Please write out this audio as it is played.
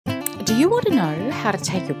Do you want to know how to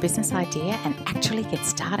take your business idea and actually get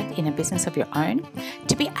started in a business of your own?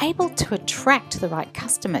 To be able to attract the right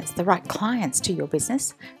customers, the right clients to your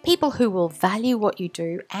business, people who will value what you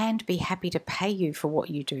do and be happy to pay you for what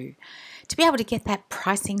you do. To be able to get that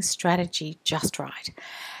pricing strategy just right.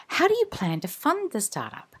 How do you plan to fund the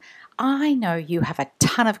startup? I know you have a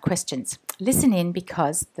ton of questions. Listen in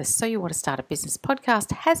because the So You Want to Start a Business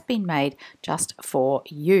podcast has been made just for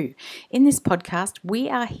you. In this podcast, we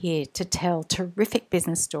are here to tell terrific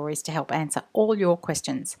business stories to help answer all your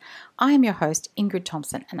questions. I am your host, Ingrid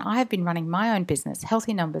Thompson, and I have been running my own business,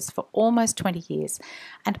 Healthy Numbers, for almost 20 years.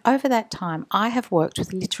 And over that time, I have worked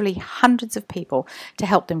with literally hundreds of people to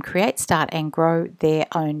help them create, start, and grow their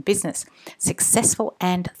own business, successful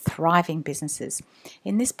and thriving businesses.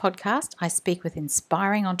 In this podcast, I speak with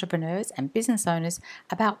inspiring entrepreneurs and business owners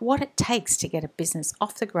about what it takes to get a business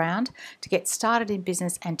off the ground, to get started in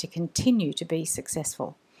business, and to continue to be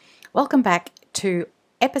successful. Welcome back to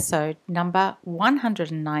episode number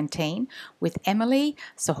 119 with Emily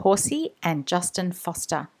Soccorse and Justin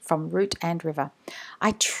Foster from Root and River.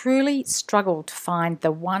 I truly struggled to find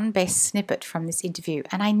the one best snippet from this interview,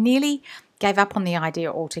 and I nearly gave up on the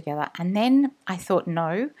idea altogether. And then I thought,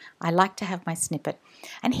 no, I like to have my snippet.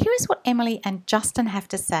 And here is what Emily and Justin have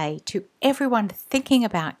to say to everyone thinking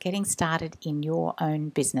about getting started in your own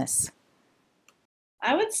business.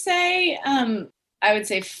 I would say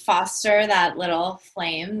foster that little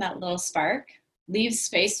flame, that little spark. Leave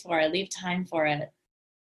space for it, leave time for it.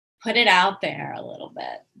 Put it out there a little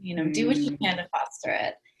bit. Do what you can to foster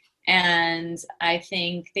it. And I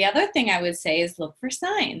think the other thing I would say is look for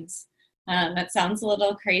signs. That sounds a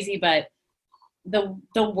little crazy, but the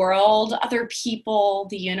world, other people,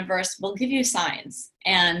 the universe will give you signs.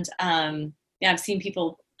 And I've seen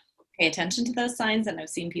people pay attention to those signs, and I've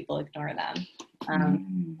seen people ignore them.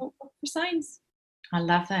 Look for signs. I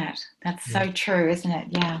love that. That's so true, isn't it?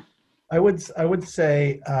 Yeah. I would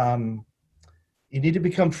say you need to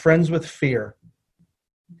become friends with fear.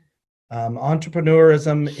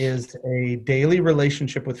 Entrepreneurism is a daily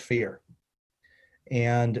relationship with fear.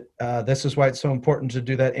 And this is why it's so important to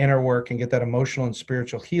do that inner work and get that emotional and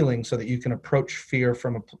spiritual healing so that you can approach fear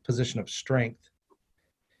from a position of strength.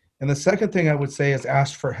 And the second thing I would say is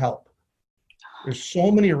ask for help. There's so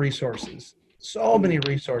many resources.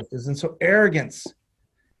 And so arrogance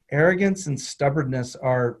and stubbornness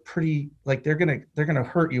are pretty, like they're gonna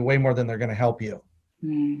hurt you way more than they're gonna help you.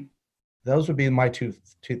 Those would be my two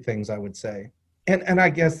things I would say. And I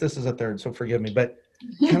guess this is a third, so forgive me, but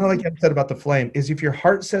kind of like I said about the flame, is if your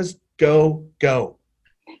heart says go, go.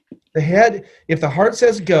 If the heart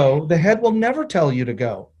says go, the head will never tell you to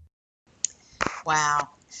go. Wow.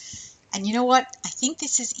 And you know what? I think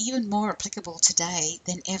this is even more applicable today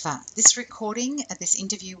than ever. This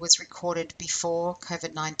interview was recorded before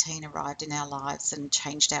COVID-19 arrived in our lives and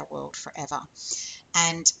changed our world forever.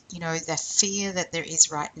 And, the fear that there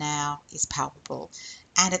is right now is palpable.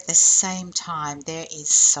 And at the same time, there is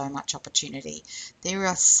so much opportunity. There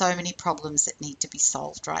are so many problems that need to be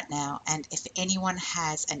solved right now. And if anyone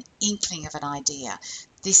has an inkling of an idea,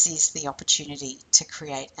 this is the opportunity to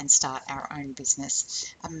create and start our own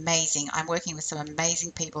business. Amazing. I'm working with some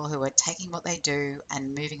amazing people who are taking what they do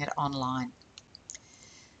and moving it online.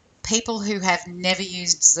 People who have never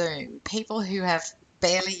used Zoom, people who have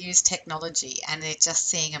barely used technology, and they're just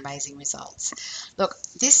seeing amazing results. Look,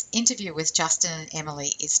 this interview with Justin and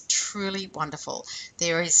Emily is truly wonderful.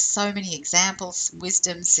 There is so many examples,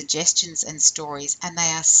 wisdom, suggestions, and stories, and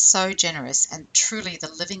they are so generous and truly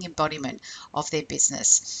the living embodiment of their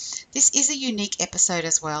business. This is a unique episode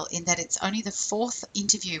as well in that it's only the fourth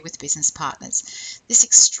interview with business partners. This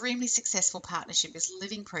extremely successful partnership is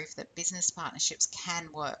living proof that business partnerships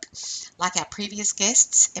can work. Like our previous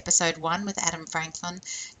guests, episode 1 with Adam Franklin,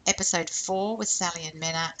 episode 4 with Sally and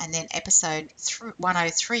Mena, and then episode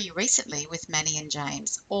 103 recently with Manny and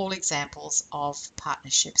James, all examples of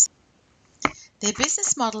partnerships. Their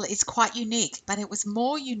business model is quite unique, but it was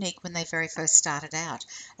more unique when they very first started out.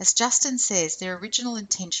 As Justin says, their original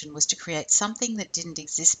intention was to create something that didn't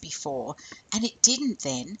exist before, and it didn't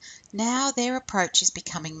then. Now their approach is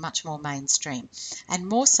becoming much more mainstream, and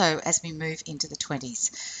more so as we move into the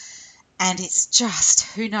 20s. And it's just,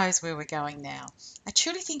 who knows where we're going now. I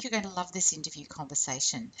truly think you're going to love this interview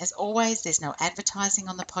conversation. As always, there's no advertising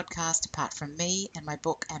on the podcast apart from me and my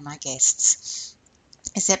book and my guests.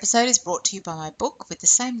 This episode is brought to you by my book with the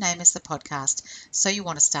same name as the podcast, So You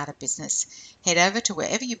Want to Start a Business. Head over to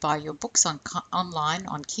wherever you buy your books online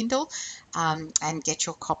on Kindle and get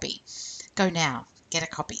your copy. Go now, get a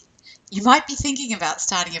copy. You might be thinking about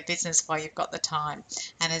starting a business while you've got the time.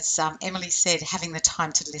 And as Emily said, having the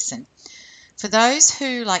time to listen. For those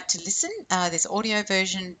who like to listen, there's audio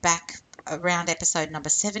version back around episode number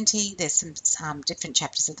 70. There's some different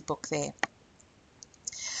chapters of the book there.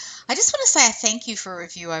 I just want to say a thank you for a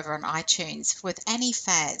review over on iTunes with Annie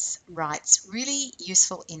Faz writes, really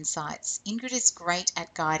useful insights. Ingrid is great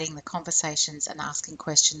at guiding the conversations and asking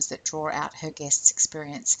questions that draw out her guests'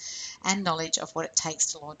 experience and knowledge of what it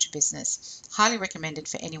takes to launch a business. Highly recommended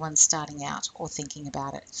for anyone starting out or thinking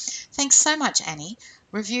about it. Thanks so much, Annie.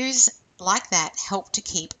 Reviews like that help to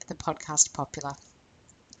keep the podcast popular.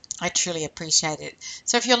 I truly appreciate it.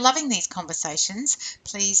 So if you're loving these conversations,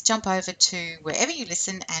 please jump over to wherever you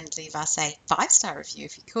listen and leave us a 5-star review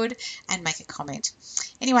if you could and make a comment.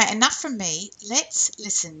 Anyway, enough from me. Let's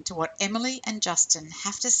listen to what Emily and Justin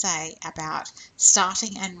have to say about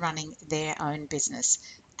starting and running their own business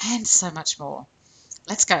and so much more.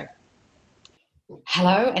 Let's go.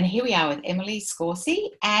 Hello, and here we are with Emily Soccorsy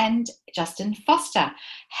and Justin Foster.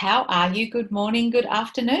 How are you? Good morning, good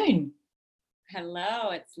afternoon.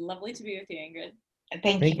 Hello, it's lovely to be with you, Ingrid.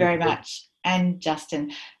 Thank you very much. And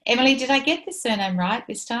Justin. Emily, did I get the surname right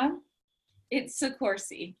this time? It's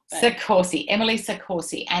Soccorsy. Soccorsy, Emily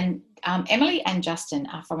Soccorsy. And Emily and Justin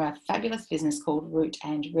are from a fabulous business called Root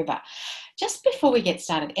and River. Just before we get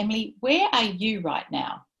started, Emily, where are you right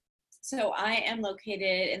now? So I am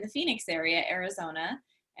located in the Phoenix area, Arizona,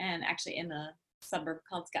 and actually in the suburb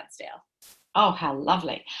called Scottsdale. Oh, how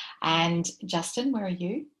lovely. And Justin, where are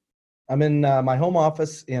you? I'm in my home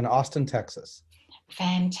office in Austin, Texas.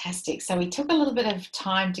 Fantastic. So we took a little bit of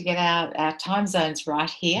time to get our time zones right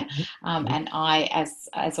here. And I,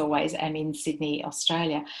 as always, am in Sydney,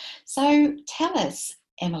 Australia. So tell us,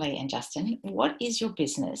 Emily and Justin, what is your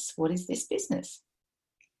business? What is this business?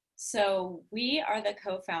 So we are the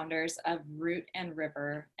co-founders of Root and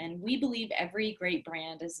River, and we believe every great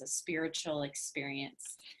brand is a spiritual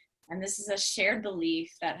experience. And this is a shared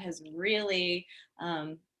belief that has really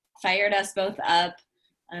fired us both up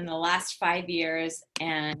in the last 5 years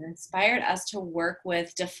and inspired us to work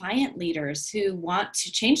with defiant leaders who want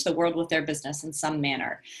to change the world with their business in some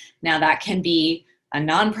manner. Now that can be a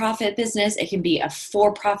nonprofit business, it can be a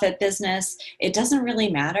for-profit business. It doesn't really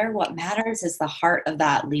matter. What matters is the heart of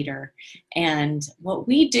that leader. And what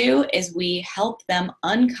we do is we help them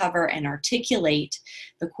uncover and articulate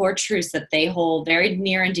the core truths that they hold very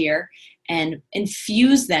near and dear and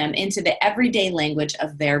infuse them into the everyday language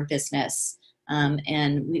of their business. And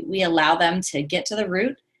we allow them to get to the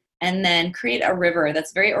root and then create a river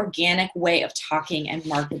that's a very organic way of talking and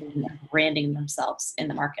marketing and branding themselves in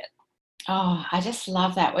the market. Oh, I just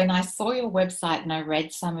love that. When I saw your website and I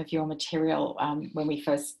read some of your material when we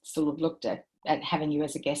first sort of looked at having you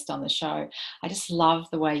as a guest on the show, I just love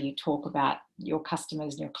the way you talk about your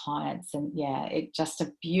customers and your clients. And yeah, it's just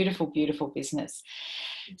a beautiful, beautiful business.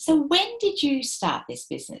 So when did you start this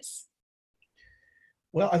business?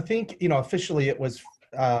 Well, I think, officially it was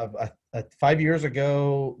 5 years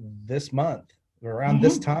ago this month, around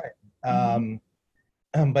this time.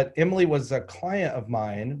 But Emily was a client of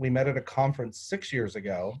mine. We met at a conference 6 years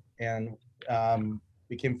ago and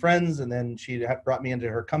became friends. And then she brought me into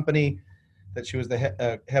her company that she was the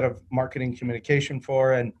head of marketing communication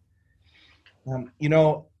for. And,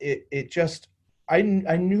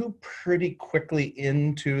 I knew pretty quickly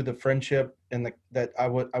into the friendship and that I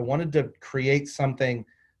wanted to create something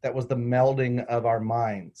that was the melding of our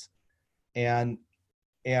minds. And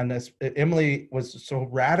as Emily was so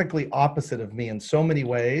radically opposite of me in so many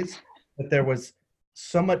ways, that there was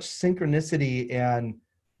so much synchronicity and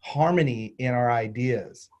harmony in our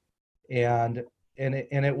ideas, and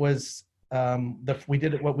it was we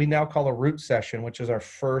did what we now call a root session, which is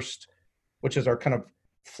our kind of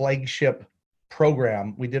flagship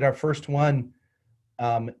program. We did our first one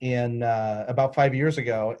in about 5 years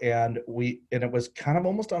ago, and it was kind of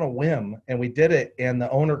almost on a whim, and we did it, and the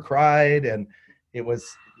owner cried, and it was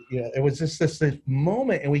just this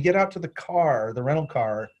moment, and we get out to the rental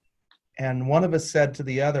car, and one of us said to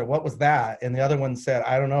the other, "What was that?" And the other one said,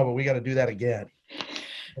 "I don't know, but we got to do that again."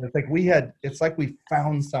 And it's like we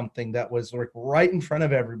found something that was like right in front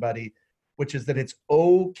of everybody, which is that it's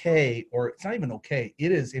okay, or it's not even okay.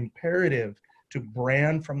 It is imperative to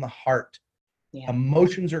brand from the heart. Yeah.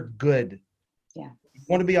 Emotions are good. Yeah. You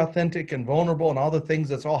want to be authentic and vulnerable and all the things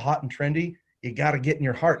that's all hot and trendy. You got to get in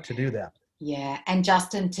your heart to do that. Yeah. And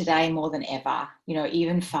Justin, today more than ever,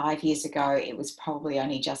 even 5 years ago, it was probably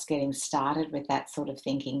only just getting started with that sort of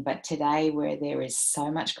thinking. But today, where there is so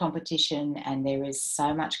much competition and there is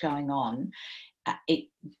so much going on, it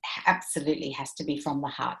absolutely has to be from the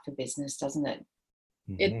heart for business, doesn't it?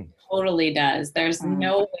 It totally does. There's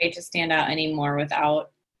no way to stand out anymore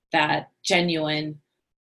without that genuine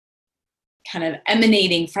kind of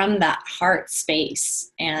emanating from that heart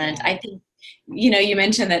space. And I think, you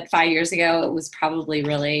mentioned that 5 years ago, it was probably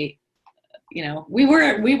really, we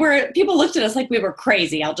were, people looked at us like we were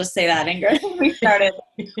crazy. I'll just say that, Ingrid.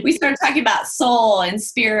 We started talking about soul and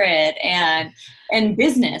spirit and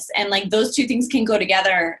business, and like those two things can go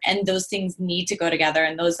together, and those things need to go together,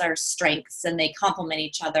 and those are strengths, and they complement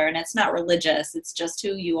each other, and it's not religious. It's just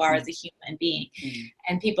who you are as a human being.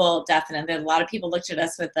 And people definitely, a lot of people looked at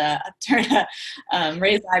us with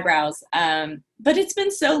raised eyebrows. But it's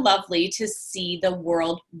been so lovely to see the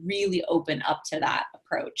world really open up to that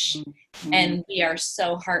approach. And we are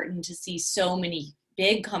so heartened to see so many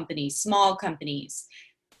big companies, small companies,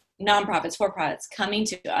 nonprofits, for-profits coming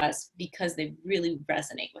to us because they really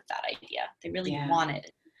resonate with that idea. They really want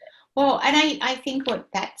it. Well, and I think what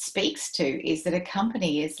that speaks to is that a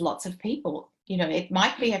company is lots of people. It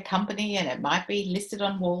might be a company and it might be listed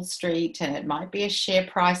on Wall Street and it might be a share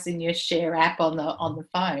price in your share app on the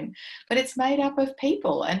phone, but it's made up of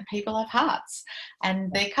people, and people have hearts and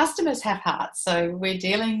their customers have hearts. So we're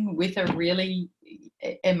dealing with a really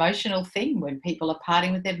emotional thing when people are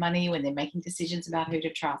parting with their money, when they're making decisions about who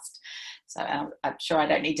to trust. So I'm sure I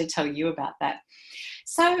don't need to tell you about that.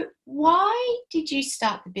 So why did you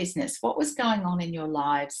start the business? What was going on in your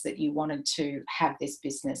lives that you wanted to have this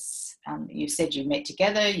business? You said you met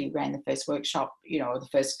together, you ran the first workshop, or the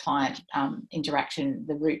first client interaction,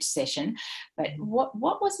 the root session. But what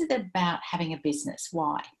was it about having a business?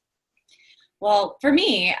 Why? Well, for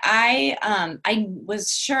me, I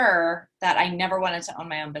was sure that I never wanted to own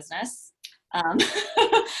my own business.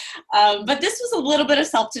 But this was a little bit of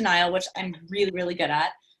self-denial, which I'm really, really good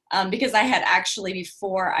at. Because I had actually,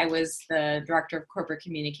 before I was the director of corporate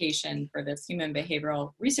communication for this human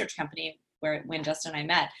behavioral research company when Justin and I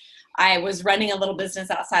met, I was running a little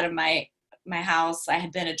business outside of my house. I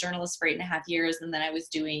had been a journalist for 8.5 years, and then I was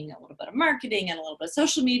doing a little bit of marketing and a little bit of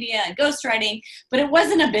social media and ghostwriting, but it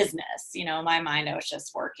wasn't a business. In my mind, I was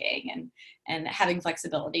just working and having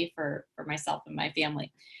flexibility for myself and my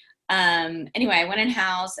family. Anyway, I went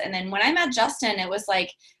in-house, and then when I met Justin, it was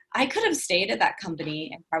like, I could have stayed at that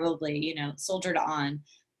company and probably, soldiered on.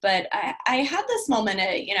 But I had this moment,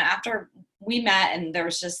 after we met, and there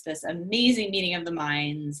was just this amazing meeting of the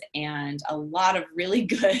minds and a lot of really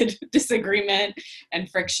good disagreement and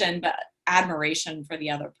friction, but admiration for the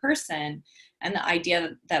other person. And the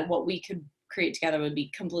idea that what we could create together would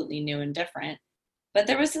be completely new and different. But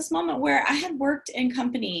there was this moment where I had worked in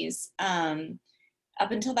companies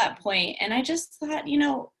up until that point. And I just thought,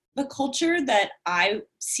 the culture that I'm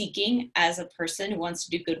seeking as a person who wants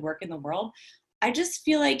to do good work in the world, I just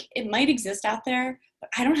feel like it might exist out there, but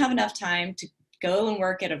I don't have enough time to go and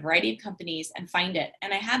work at a variety of companies and find it.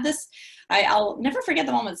 And I had this, I'll never forget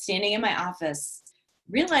the moment standing in my office,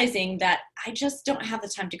 realizing that I just don't have the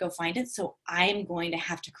time to go find it. So I'm going to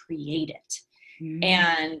have to create it.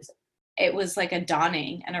 And it was like a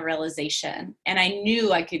dawning and a realization. And I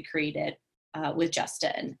knew I could create it with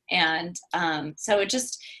Justin. And so it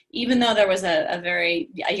just, even though there was a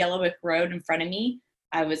yellow brick road in front of me,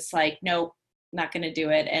 I was like, nope, not going to do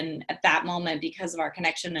it. And at that moment, because of our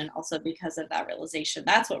connection and also because of that realization,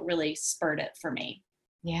 that's what really spurred it for me.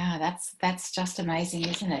 Yeah, that's just amazing,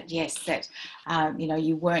 isn't it? Yes, that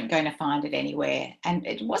you weren't going to find it anywhere, and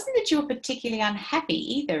it wasn't that you were particularly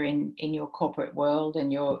unhappy either in your corporate world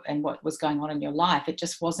and what was going on in your life. It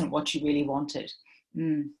just wasn't what you really wanted.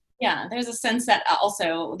 Yeah, there's a sense that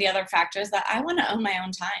also the other factor is that I want to own my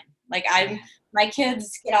own time. Like my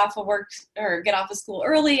kids get off of work or get off of school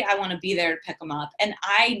early. I want to be there to pick them up. And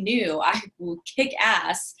I knew I would kick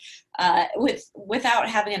ass without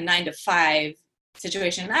having a 9-to-5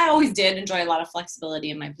 situation. And I always did enjoy a lot of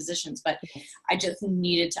flexibility in my positions, but I just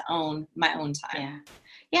needed to own my own time.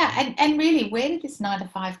 Yeah, and really, where did this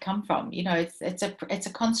 9-to-5 come from? It's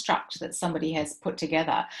a construct that somebody has put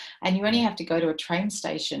together, and you only have to go to a train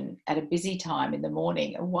station at a busy time in the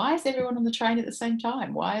morning. Why is everyone on the train at the same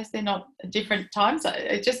time? Why is there not a different time? So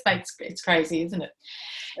it's crazy, isn't it?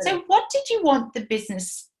 So what did you want the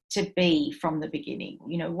business to be from the beginning?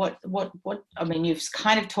 What I mean, you've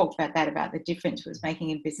kind of talked about that, about the difference was making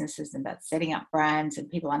in businesses and about setting up brands and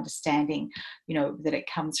people understanding, that it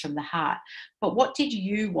comes from the heart. But what did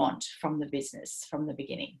you want from the business from the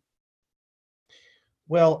beginning?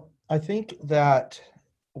 Well, I think that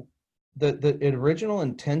the original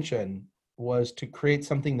intention was to create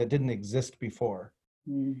something that didn't exist before.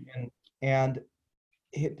 And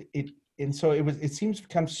so it seems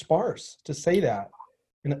kind of sparse to say that.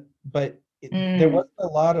 But there wasn't a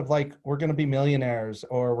lot of like, we're going to be millionaires,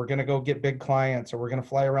 or we're going to go get big clients, or we're going to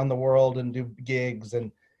fly around the world and do gigs.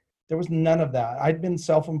 And there was none of that. I'd been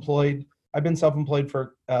self-employed I've been self-employed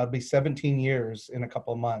for be 17 years in a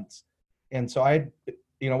couple of months. And so it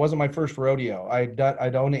wasn't my first rodeo.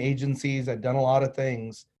 I'd owned agencies, I'd done a lot of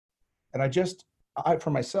things. And for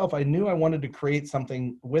myself, I knew I wanted to create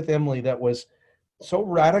something with Emily that was so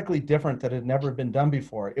radically different that had never been done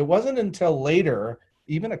before. It wasn't until later,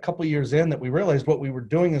 even a couple years in, that we realized what we were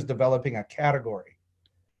doing is developing a category.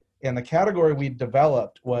 And the category we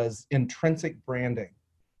developed was intrinsic branding.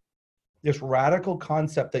 This radical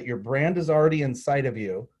concept that your brand is already inside of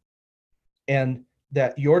you, and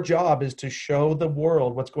that your job is to show the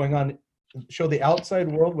world what's going on, show the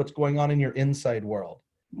outside world what's going on in your inside world.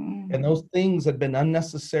 And those things had been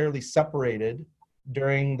unnecessarily separated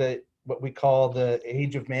during what we call the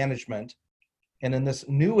age of management. And in this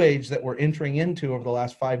new age that we're entering into over the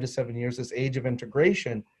last 5 to 7 years, this age of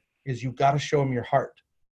integration, is you've got to show them your heart.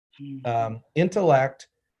 Intellect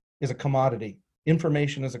is a commodity.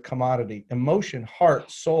 Information is a commodity. Emotion, heart,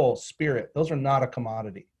 soul, spirit, those are not a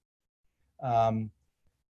commodity.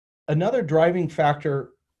 Another driving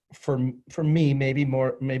factor for me, maybe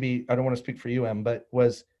I don't want to speak for you, Em, but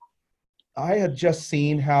was I had just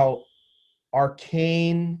seen how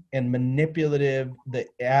arcane and manipulative the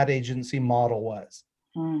ad agency model was.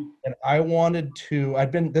 And I wanted to,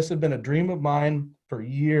 this had been a dream of mine for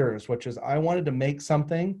years, which is I wanted to make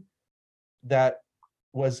something that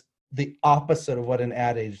was the opposite of what an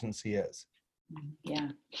ad agency is. Yeah.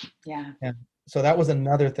 And so that was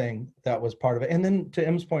another thing that was part of it. And then to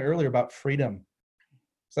Em's point earlier about freedom,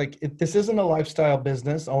 it's like, this isn't a lifestyle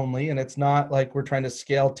business only, and it's not like we're trying to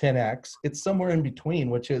scale 10x. It's somewhere in between,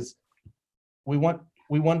 which is we want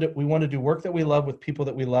to do work that we love with people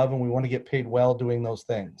that we love, and we want to get paid well doing those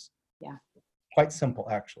things. Yeah. Quite simple,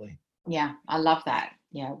 actually. Yeah, I love that.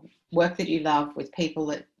 Yeah, work that you love with people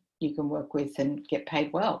that you can work with and get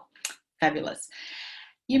paid well. Fabulous.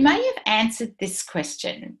 You may have answered this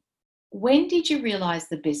question. When did you realize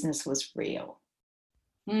the business was real?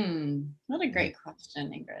 What a great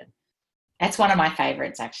question, Ingrid. That's one of my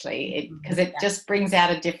favorites, actually, because it just brings out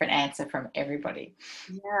a different answer from everybody.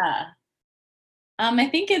 Yeah. I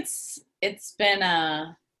think it's been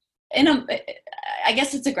I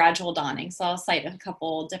guess it's a gradual dawning. So I'll cite a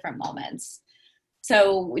couple different moments.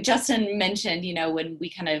 So Justin mentioned, when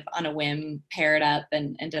we kind of on a whim paired up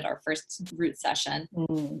and did our first root session,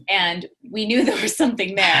 and we knew there was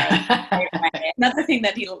something there. Another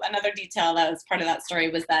detail that was part of that story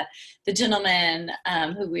was that the gentleman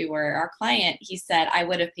who our client, he said, I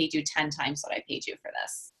would have paid you 10 times what I paid you for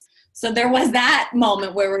this. So there was that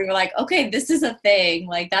moment where we were like, okay, this is a thing.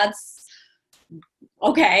 Like, that's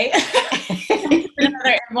okay.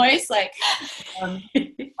 Another invoice, like,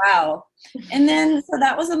 wow. And then, so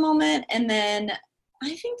that was a moment. And then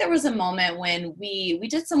I think there was a moment when we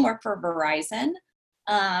did some work for Verizon,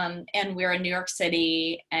 and we're in New York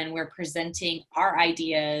City, and we're presenting our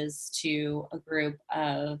ideas to a group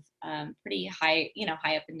of pretty high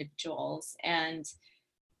up individuals. And,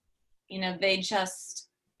 they just,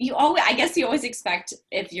 you always expect,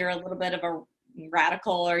 if you're a little bit of a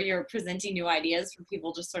radical or you're presenting new ideas, for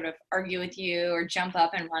people to sort of argue with you or jump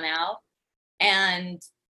up and run out. And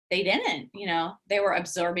they didn't, they were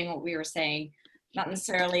absorbing what we were saying. Not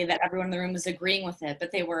necessarily that everyone in the room was agreeing with it,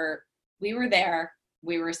 but we were there,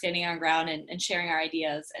 we were standing on ground and sharing our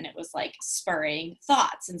ideas. And it was like spurring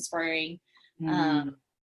thoughts and spurring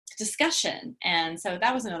discussion. And so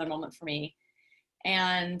that was another moment for me.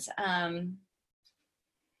 And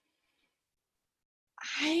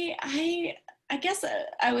I guess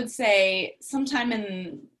I would say sometime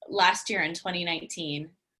in last year in 2019,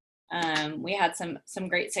 we had some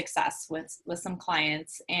great success with some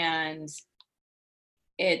clients, and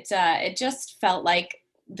it just felt like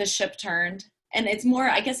the ship turned. And it's more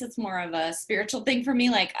of a spiritual thing for me.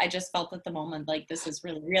 Like, I just felt at the moment, like, this is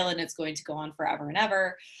really real and it's going to go on forever and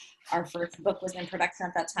ever. Our first book was in production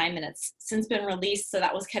at that time, and it's since been released. So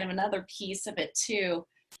that was kind of another piece of it too.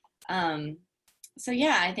 So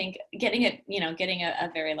yeah, I think getting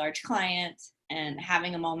a very large client and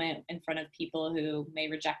having a moment in front of people who may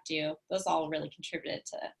reject you, those all really contributed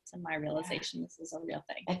to my realization this is a real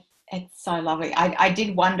thing. It's so lovely. I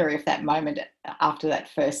did wonder if that moment after that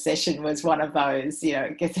first session was one of those,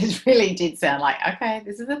 because it really did sound like, okay,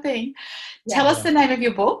 this is a thing. Yeah. Tell us the name of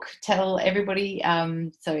your book. Tell everybody,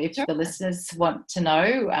 so if the listeners want to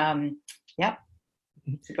know,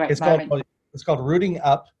 it's a great moment. It's called Rooting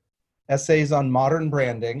Up, Essays on Modern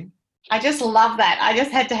Branding. I just love that. I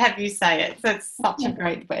just had to have you say it. So it's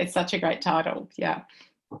such a great title. Yeah.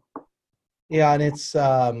 Yeah, and it's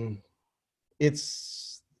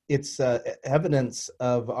evidence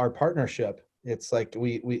of our partnership. It's like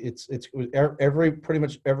every pretty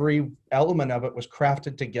much every element of it was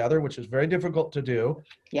crafted together, which is very difficult to do.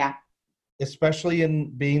 Yeah. Especially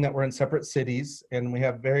in being that we're in separate cities and we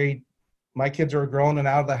have my kids are grown and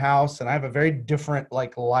out of the house, and I have a very different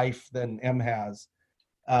like life than Em has,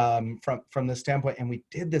 from this standpoint. And we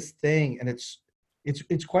did this thing, and it's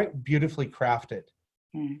quite beautifully crafted.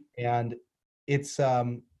 And it's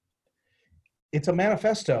a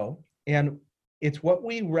manifesto, and it's what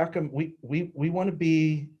we recommend. We want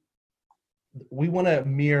to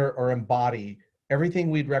mirror or embody everything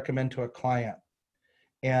we'd recommend to a client.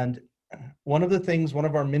 And one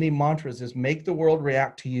of our many mantras is make the world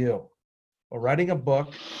react to you. We're writing a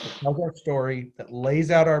book that tells our story, that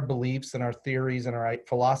lays out our beliefs and our theories and our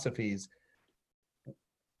philosophies.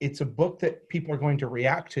 It's a book that people are going to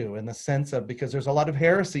react to, in the sense of, because there's a lot of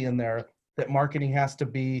heresy in there that marketing has to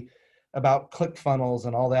be about click funnels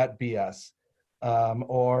and all that BS.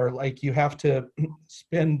 Or like you have to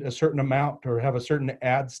spend a certain amount or have a certain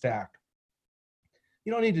ad stack.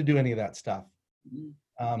 You don't need to do any of that stuff.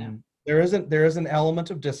 No. There is an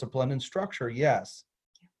element of discipline and structure, yes,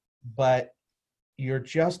 but you're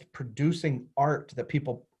just producing art that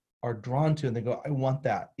people are drawn to, and they go, I want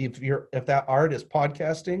that. If that art is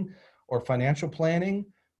podcasting or financial planning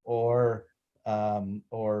or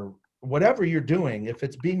whatever you're doing, if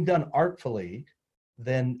it's being done artfully,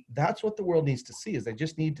 then that's what the world needs to see. Is they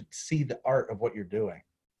just need to see the art of what you're doing.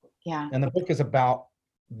 Yeah. And the book is about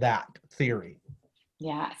that theory.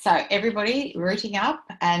 Yeah. So everybody rooting up,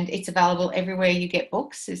 and it's available everywhere you get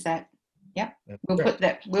books. Is that? Yep.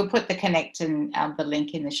 We'll put the connect and the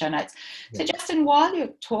link in the show notes. So Justin, while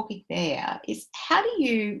you're talking there, how do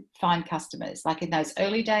you find customers? Like in those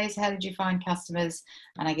early days, how did you find customers?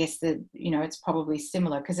 And I guess it's probably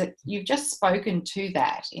similar, because you've just spoken to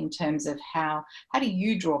that in terms of how do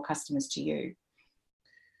you draw customers to you?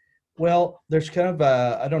 Well, there's kind of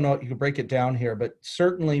I don't know, you can break it down here, but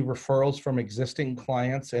certainly referrals from existing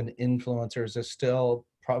clients and influencers is still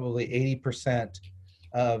probably 80%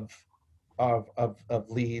 of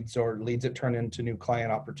leads, or leads that turn into new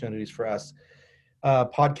client opportunities for us.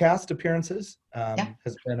 Podcast appearances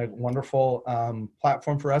has been a wonderful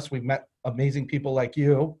platform for us. We've met amazing people like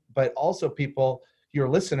you, but also people, your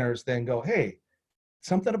listeners, then go, hey,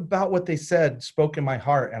 something about what they said spoke in my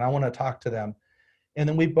heart, and I want to talk to them. And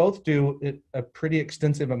then we both do a pretty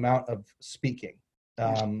extensive amount of speaking.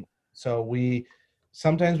 So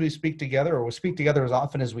sometimes we speak together, or we speak together as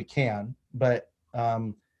often as we can, but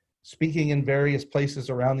speaking in various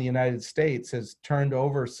places around the United States has turned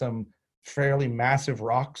over some fairly massive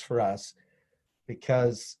rocks for us,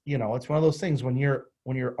 because, it's one of those things when you're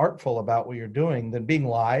artful about what you're doing, then being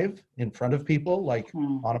live in front of people, like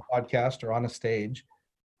on a podcast or on a stage,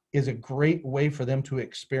 is a great way for them to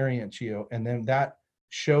experience you. And then that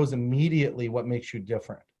shows immediately what makes you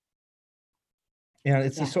different.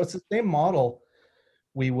 And so it's the same model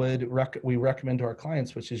we recommend to our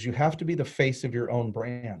clients, which is you have to be the face of your own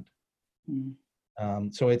brand.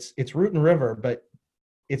 So it's Root and River, but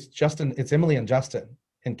it's Emily and Justin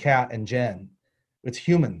and Kat and Jen. It's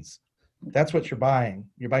humans. That's what you're buying.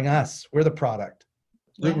 You're buying us. We're the product.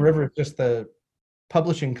 Root and River is just the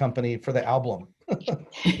publishing company for the album.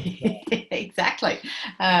 Exactly.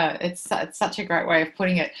 It's such a great way of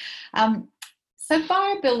putting it. So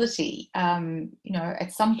viability,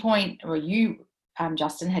 at some point, or you,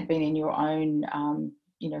 Justin, had been in your own,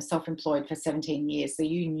 self-employed for 17 years. So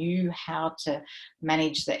you knew how to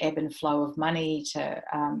manage the ebb and flow of money, to,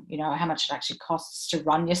 how much it actually costs to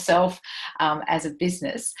run yourself as a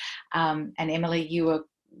business. And Emily, you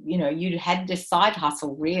had this side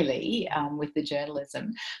hustle really with the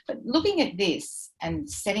journalism. But looking at this and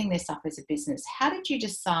setting this up as a business, how did you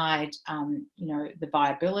decide, the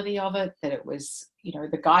viability of it, that it was,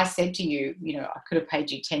 the guy said to you, I could have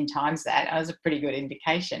paid you 10 times that. That was a pretty good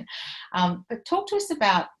indication. But talk to us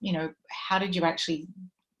about, how did you actually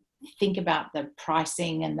think about the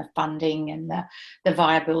pricing and the funding and the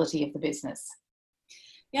viability of the business?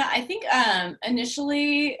 Yeah, I think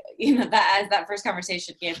initially, that first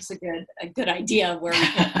conversation gave us a good idea of where we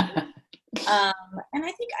could. And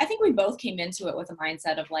I think we both came into it with a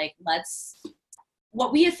mindset of like,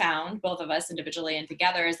 what we have found, both of us individually and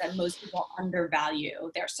together, is that most people undervalue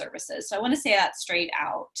their services. So I want to say that straight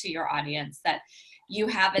out to your audience, that you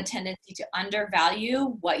have a tendency to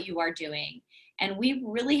undervalue what you are doing. And we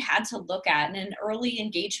really had to look at, and in early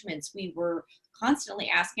engagements, we were constantly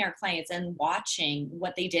asking our clients and watching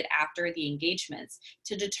what they did after the engagements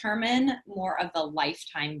to determine more of the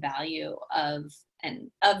lifetime value of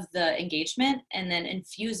the engagement, and then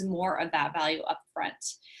infuse more of that value up front.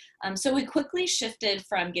 So we quickly shifted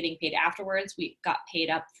from getting paid afterwards. We got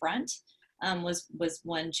paid up front. was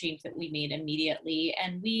one change that we made immediately.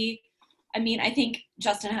 And I think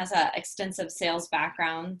Justin has an extensive sales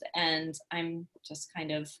background, and I'm just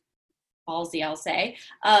kind of ballsy, I'll say.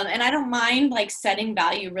 And I don't mind like setting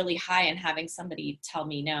value really high and having somebody tell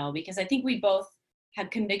me no, because I think we both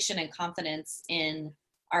had conviction and confidence in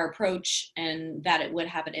our approach and that it would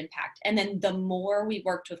have an impact. And then the more we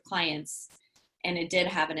worked with clients and it did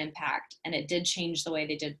have an impact and it did change the way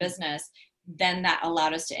they did business, then that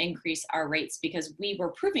allowed us to increase our rates because we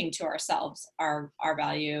were proving to ourselves our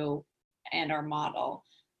value and our model.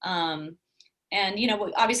 And,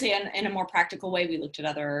 obviously in a more practical way, we looked at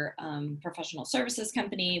other professional services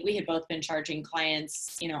company. We had both been charging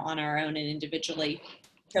clients, on our own and individually.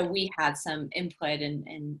 So we had some input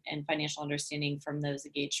and financial understanding from those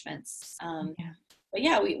engagements. But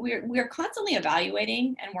yeah, we're constantly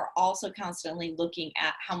evaluating, and we're also constantly looking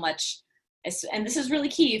at how much, and this is really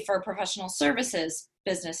key for professional services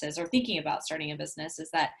businesses or thinking about starting a business, is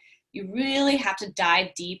that you really have to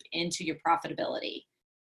dive deep into your profitability.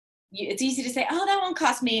 It's easy to say, oh, that won't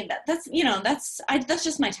cost me. That's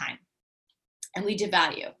just my time. And we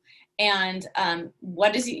devalue. And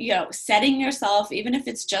what is, setting yourself, even if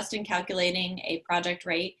it's just in calculating a project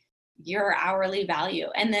rate, your hourly value,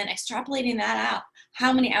 and then extrapolating that out.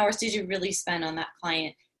 How many hours did you really spend on that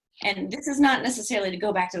client? And this is not necessarily to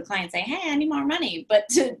go back to the client and say, hey, I need more money, but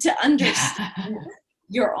to understand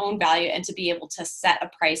your own value and to be able to set a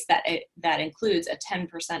price that includes a 10%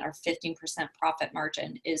 or 15% profit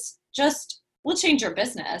margin will change your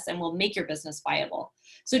business and will make your business viable.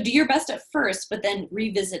 So do your best at first, but then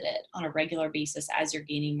revisit it on a regular basis as you're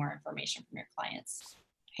gaining more information from your clients.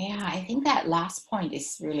 Yeah, I think that last point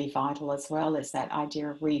is really vital as well, is that idea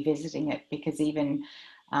of revisiting it, because even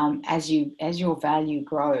as your value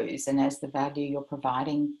grows and as the value you're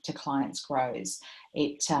providing to clients grows,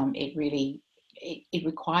 it really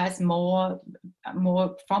requires more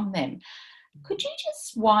from them. Could you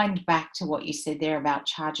just wind back to what you said there about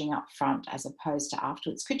charging up front as opposed to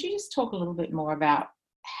afterwards? Could you just talk a little bit more about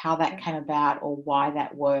how that came about or why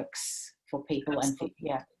that works for people?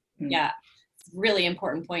 Absolutely. Yeah. Really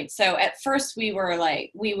important point. So at first we were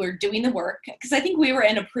doing the work, because I think we were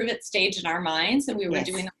in a prove it stage in our minds, and we were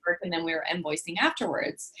doing the work and then we were invoicing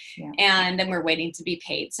afterwards. And then we're waiting to be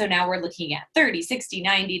paid. So now we're looking at 30, 60,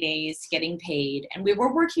 90 days getting paid. And we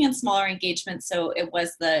were working on smaller engagements. So it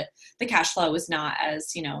was the cash flow was not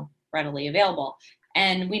as, readily available.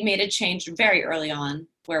 And we made a change very early on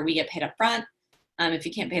where we get paid up front. If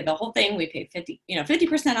you can't pay the whole thing, we pay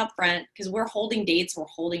 50% up front, because we're holding dates, we're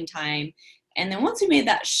holding time. And then once we made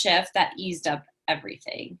that shift, that eased up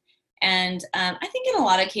everything. And I think in a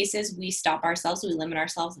lot of cases, we stop ourselves, we limit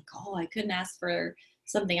ourselves, like, oh, I couldn't ask for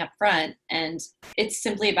something up front. And it's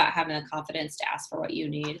simply about having the confidence to ask for what you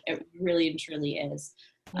need. It really and truly is.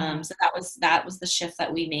 So that was the shift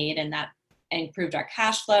that we made, and that improved our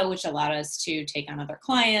cash flow, which allowed us to take on other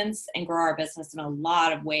clients and grow our business in a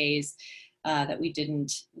lot of ways that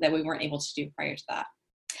we weren't able to do prior to that.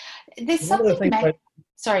 There's something.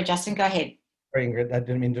 Sorry, Justin, go ahead. Sorry, Ingrid, I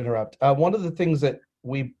didn't mean to interrupt. One of the things that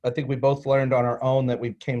I think we both learned on our own that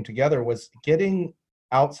we came together was getting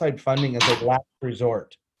outside funding as a last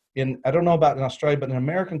resort. I don't know about in Australia, but in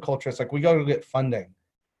American culture, it's like we got to get funding.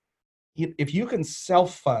 If you can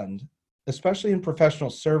self-fund, especially in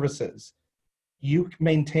professional services, you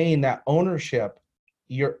maintain that ownership,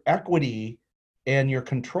 your equity, and your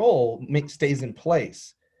control stays in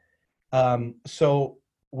place. So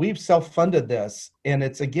we've self-funded this, and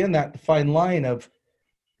it's again that fine line of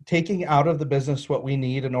taking out of the business what we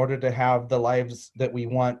need in order to have the lives that we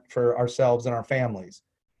want for ourselves and our families.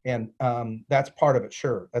 And that's part of it.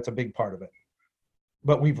 Sure, that's a big part of it.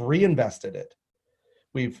 But we've reinvested it.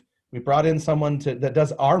 We brought in someone that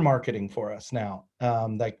does our marketing for us now.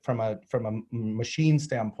 Like from a machine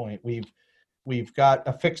standpoint, we've got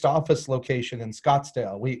a fixed office location in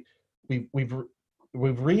Scottsdale. We've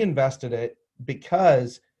reinvested it,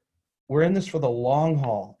 because we're in this for the long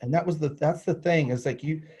haul. And that's the thing, is like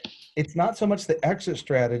it's not so much the exit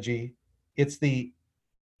strategy, it's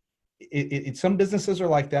some businesses are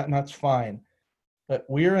like that, and that's fine. But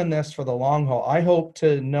we're in this for the long haul. I hope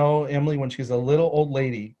to know Emily when she's a little old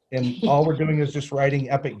lady and all we're doing is just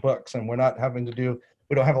writing epic books, and we don't have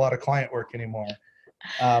a lot of client work anymore.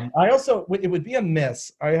 It would be a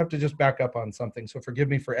miss. I have to just back up on something. So forgive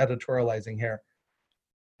me for editorializing here.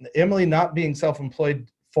 Emily not being self-employed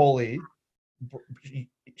fully,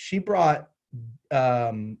 she brought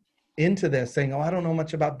into this saying, oh, I don't know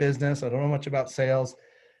much about business. I don't know much about sales.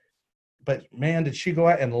 But man, did she go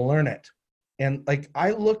out and learn it. And like, I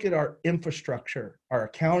look at our infrastructure, our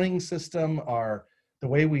accounting system, our the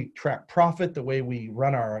way we track profit, the way we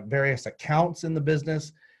run our various accounts in the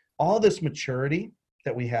business, all this maturity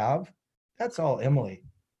that we have, that's all Emily.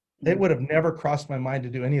 It would have never crossed my mind to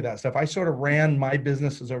do any of that stuff. I sort of ran my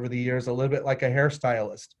businesses over the years a little bit like a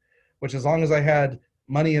hairstylist, which as long as I had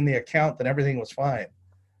money in the account, then everything was fine.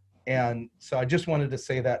 And so I just wanted to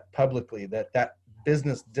say that publicly, that that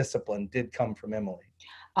business discipline did come from Emily.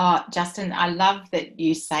 Justin, I love that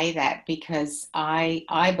you say that, because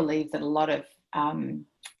I believe that a lot of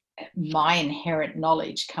my inherent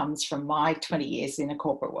knowledge comes from my 20 years in a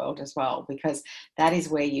corporate world as well, because that is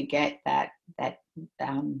where you get that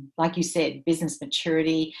like you said, business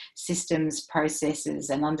maturity, systems, processes,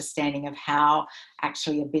 and understanding of how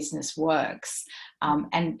actually a business works.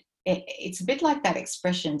 And it's a bit like that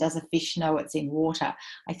expression, does a fish know it's in water?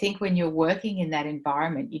 I think when you're working in that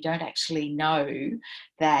environment, you don't actually know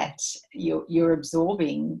that you're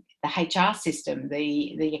absorbing the HR system,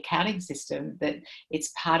 the accounting system, that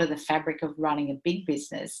it's part of the fabric of running a big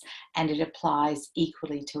business, and it applies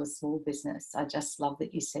equally to a small business. I just love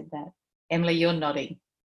that you said that. Emily, you're nodding.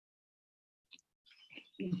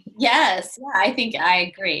 Yes, yeah, I think I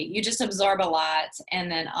agree. You just absorb a lot, and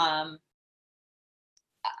then I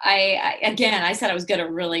said I was good at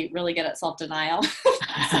really good at self-denial.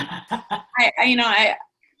 I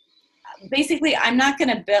basically, I'm not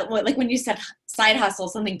going to build, like when you said side hustle,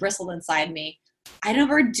 something bristled inside me. I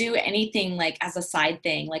never do anything like as a side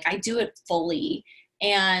thing. Like I do it fully.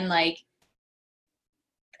 And like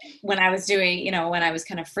when I was doing, when I was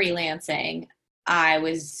kind of freelancing, I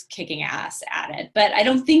was kicking ass at it, but I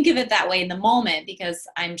don't think of it that way in the moment, because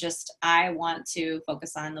I want to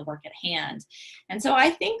focus on the work at hand. And so I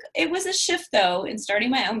think it was a shift though in starting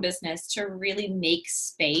my own business to really make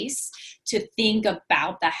space to think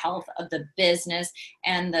about the health of the business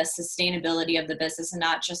and the sustainability of the business, and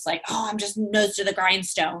not just like, oh, I'm just nose to the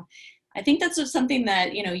grindstone. I think that's just something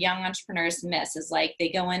that, young entrepreneurs miss, is like they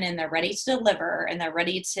go in and they're ready to deliver and they're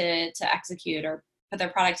ready to execute or put their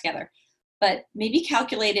product together. But maybe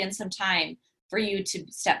calculate in some time for you to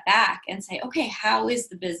step back and say, okay, how is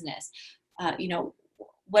the business?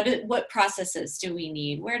 What processes do we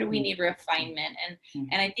need? Where do we need refinement?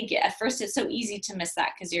 And I think at first it's so easy to miss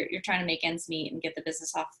that, because you're trying to make ends meet and get the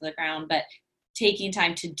business off the ground. But taking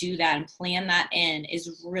time to do that and plan that in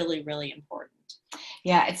is really, really important.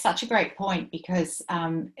 Yeah, it's such a great point, because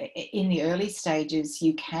in the early stages,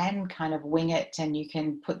 you can kind of wing it and you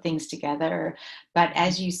can put things together. But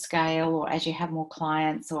as you scale, or as you have more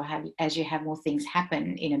clients, or as you have more things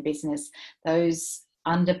happen in a business, those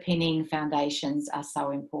underpinning foundations are so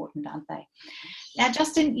important, aren't they? Now,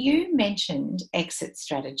 Justin, you mentioned exit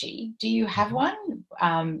strategy. Do you have one?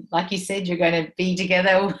 Like you said, you're going to be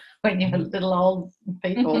together when you're little old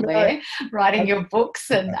people there, writing your books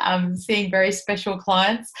and seeing very special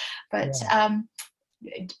clients. But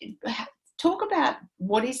talk about,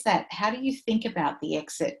 what is that? How do you think about the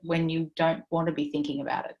exit when you don't want to be thinking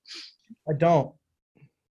about it? I don't.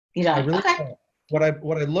 You don't? I really okay. don't.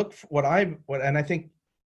 And I think,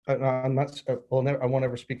 I'm not, I won't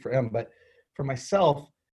ever speak for Em, but for myself,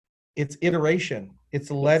 it's iteration.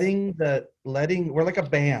 It's letting, we're like a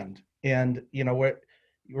band, and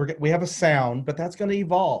we have a sound, but that's going to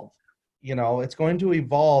evolve. It's going to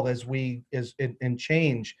evolve and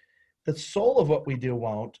change. The soul of what we do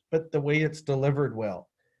won't, but the way it's delivered will.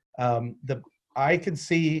 I can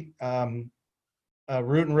see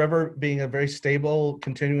Root and River being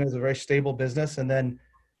continuing as a very stable business, and then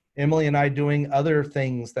Emily and I doing other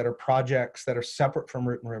things that are projects that are separate from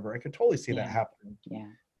Root and River. I could totally see that happening. Yeah.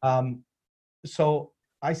 So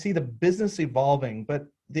I see the business evolving, but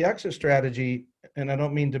the exit strategy, and I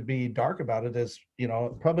don't mean to be dark about it, is,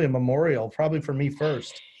 probably a memorial, probably for me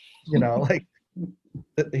first, like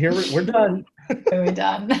here we're done. We're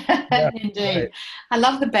done. Yeah, Indeed. right. I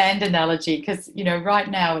love the band analogy, because, right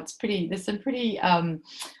now there's some pretty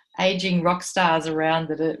aging rock stars around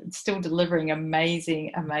that are still delivering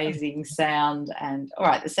amazing sound. And all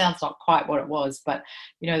right, the sound's not quite what it was, but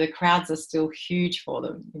the crowds are still huge for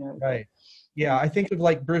them. Right. Yeah, I think of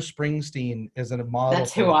like Bruce Springsteen as a model.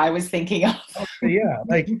 That's who I was thinking of. Yeah,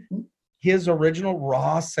 like his original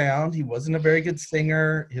raw sound. He wasn't a very good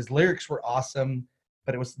singer. His lyrics were awesome,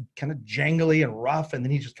 but it was kind of jangly and rough. And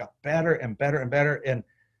then he just got better and better and better. And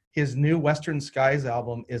his new Western Skies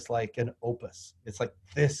album is like an opus. It's like,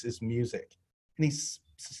 this is music. And he's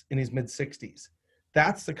in his mid-60s.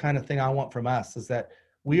 That's the kind of thing I want from us, is that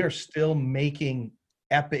we are still making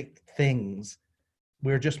epic things.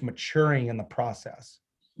 We're just maturing in the process.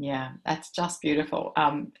 Yeah, that's just beautiful.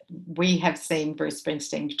 We have seen Bruce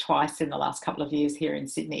Springsteen twice in the last couple of years here in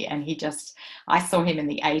Sydney, and I saw him in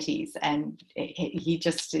the 80s, and he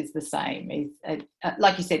just is the same. He's,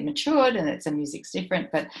 like you said, matured, and the music's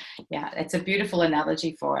different, but yeah, it's a beautiful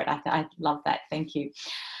analogy for it. I love that. Thank you.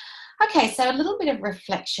 Okay, so a little bit of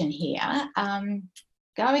reflection here.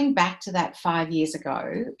 Going back to that 5 years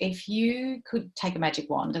ago, if you could take a magic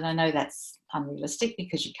wand, and I know that's unrealistic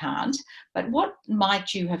because you can't, but what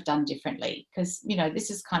might you have done differently? Because, you know,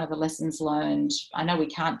 this is kind of the lessons learned. I know we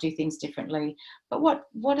can't do things differently, but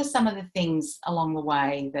what are some of the things along the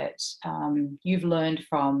way that you've learned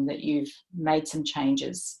from, that you've made some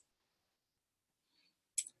changes?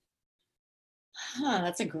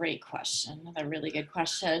 That's a great question. Another really good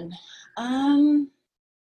question.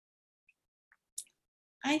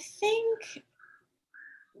 I think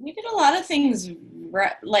we did a lot of things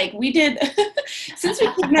like we did since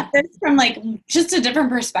we came at this from like just a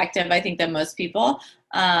different perspective, I think, than most people.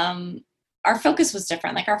 Our focus was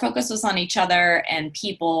different. Like our focus was on each other and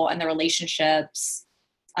people and the relationships.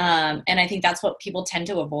 And I think that's what people tend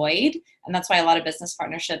to avoid. And that's why a lot of business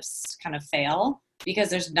partnerships kind of fail,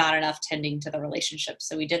 because there's not enough tending to the relationship.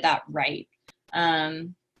 So we did that right.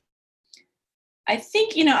 I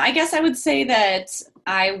think, you know, I guess I would say that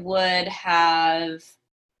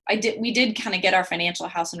we did kind of get our financial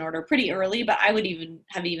house in order pretty early, but I would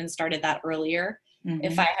even started that earlier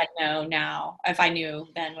if I knew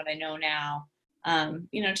then what I know now.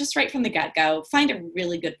 You know, just right from the get-go, find a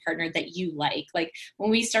really good partner that you like. Like when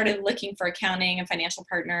we started looking for accounting and financial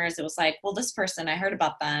partners, it was like, well, this person, I heard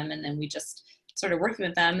about them, and then we just started working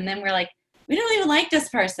with them, and then we're like, we don't even like this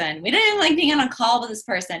person. We don't even like being on a call with this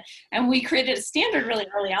person. And we created a standard really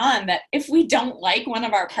early on that if we don't like one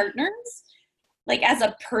of our partners, like as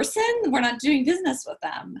a person, we're not doing business with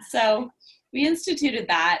them. So we instituted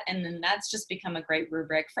that, and then that's just become a great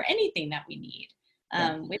rubric for anything that we need.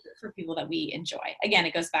 We look for people that we enjoy. Again,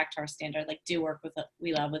 it goes back to our standard, like do work with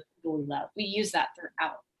we love with people we love. We use that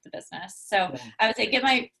throughout the business. So I would say get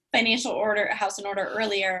my financial house in order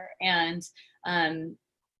earlier, and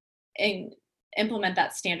implement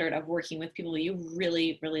that standard of working with people you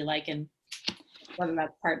really, really like, and whether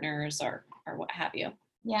that's partners or what have you.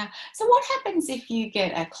 Yeah. So what happens if you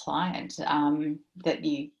get a client that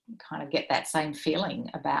you kind of get that same feeling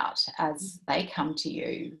about as they come to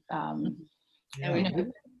you? How do you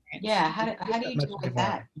deal with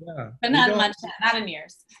that? Yeah. But not in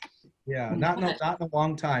years. Yeah, not in a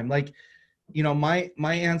long time. Like, you know, my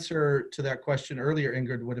answer to that question earlier,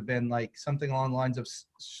 Ingrid, would have been like something along the lines of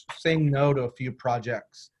saying no to a few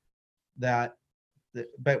projects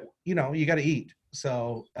but you know, you got to eat.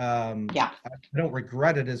 So I don't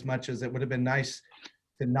regret it as much as it would have been nice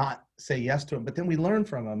to not say yes to them. But then we learn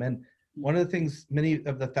from them. And one of the things, many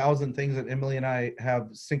of the 1,000 things that Emily and I have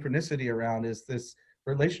synchronicity around, is this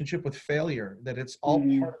relationship with failure, that it's all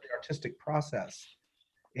part of the artistic process.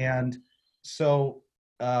 And so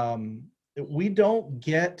we don't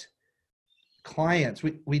get clients.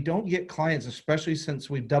 We don't get clients, especially since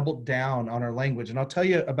we've doubled down on our language. And I'll tell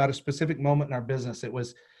you about a specific moment in our business. It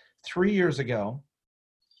was 3 years ago.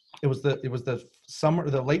 It was the summer,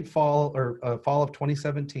 the late fall or fall of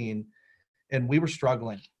 2017, and we were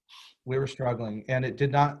struggling. And it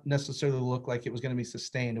did not necessarily look like it was going to be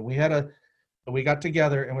sustained. And we got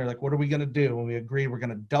together and we were like, what are we going to do? And we agreed we're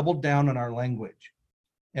going to double down on our language.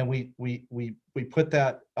 And we put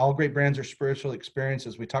that all great brands are spiritual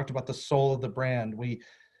experiences. We talked about the soul of the brand. We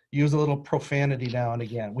use a little profanity now and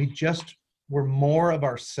again. We just were more of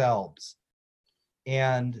ourselves.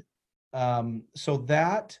 And so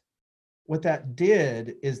that what that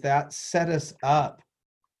did is that set us up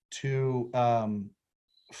to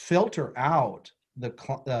filter out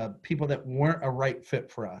the people that weren't a right fit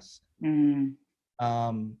for us. And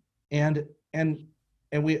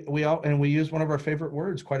we use one of our favorite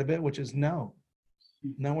words quite a bit, which is no.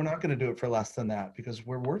 No, we're not going to do it for less than that because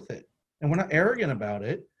we're worth it. And we're not arrogant about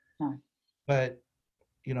it, but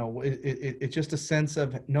you know, it's just a sense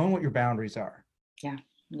of knowing what your boundaries are. Yeah.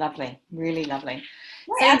 Lovely. Really lovely.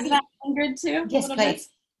 Can I add to that, Ingrid, too? Yes, please.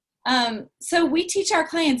 So we teach our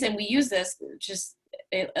clients, and we use this,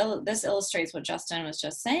 this illustrates what Justin was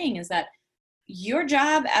just saying, is that your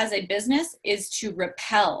job as a business is to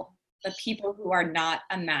repel the people who are not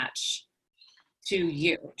a match to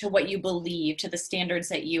you, to what you believe, to the standards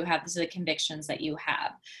that you have, to the convictions that you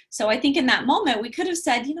have. So I think in that moment, we could have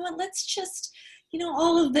said, you know what, let's just, you know,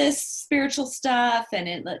 all of this spiritual stuff, and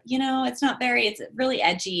it, you know, it's really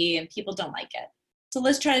edgy and people don't like it. So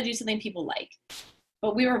let's try to do something people like.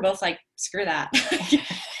 But we were both like, screw that.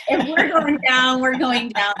 if we're going down, we're going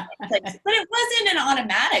down. But it wasn't an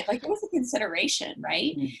automatic, like it was a consideration,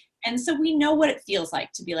 right? Mm. And so we know what it feels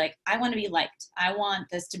like to be like, I want to be liked. I want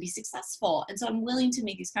this to be successful. And so I'm willing to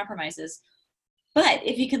make these compromises. But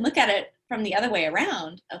if you can look at it from the other way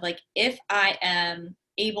around, of like, if I am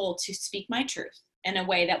able to speak my truth in a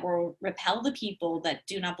way that will repel the people that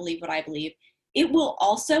do not believe what I believe, it will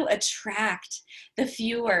also attract the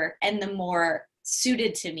fewer and the more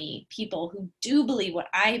suited to me people who do believe what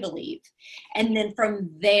I believe. And then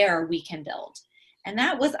from there we can build. And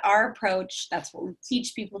that was our approach. That's what we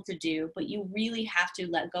teach people to do. But you really have to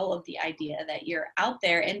let go of the idea that you're out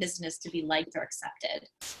there in business to be liked or accepted.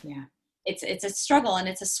 Yeah. It's a struggle and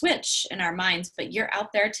it's a switch in our minds, but you're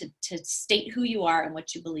out there to state who you are and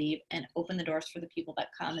what you believe and open the doors for the people that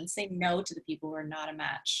come and say no to the people who are not a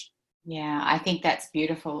match. Yeah, I think that's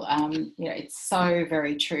beautiful. It's so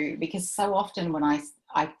very true, because so often when I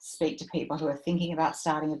speak to people who are thinking about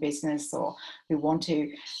starting a business or who want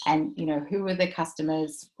to, and, who are their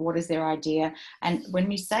customers? What is their idea? And when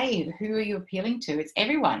you say, who are you appealing to? It's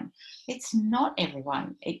everyone. It's not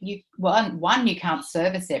everyone. You can't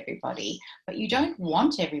service everybody, but you don't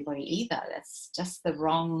want everybody either. That's just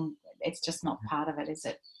it's just not part of it, is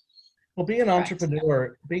it? Well, being an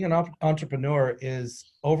entrepreneur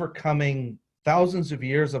is overcoming thousands of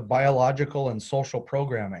years of biological and social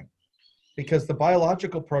programming, because the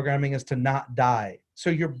biological programming is to not die. So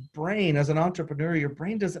your brain, as an entrepreneur, your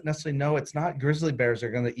brain doesn't necessarily know it's not grizzly bears that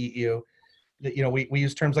are going to eat you. That, we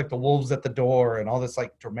use terms like the wolves at the door and all this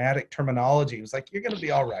like dramatic terminology. It was like, you're going to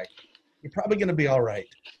be all right. You're probably going to be all right.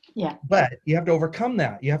 Yeah. But you have to overcome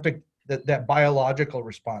that. You have to that biological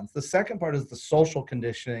response. The second part is the social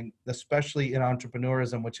conditioning, especially in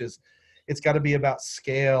entrepreneurism, which is, it's got to be about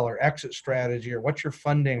scale or exit strategy or what you're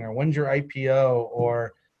funding or when's your IPO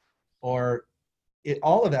or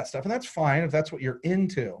all of that stuff. And that's fine if that's what you're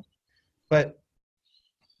into. But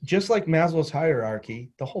just like Maslow's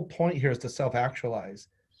hierarchy, the whole point here is to self-actualize.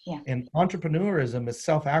 Yeah. And entrepreneurism is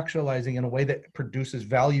self-actualizing in a way that produces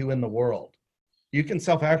value in the world. You can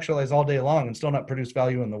self-actualize all day long and still not produce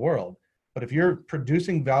value in the world. But if you're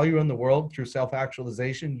producing value in the world through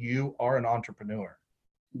self-actualization, you are an entrepreneur.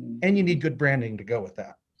 Mm-hmm. And you need good branding to go with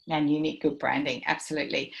that. And you need good branding,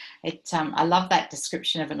 absolutely. I love that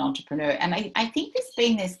description of an entrepreneur. And I think there's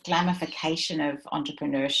been this glamification of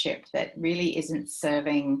entrepreneurship that really isn't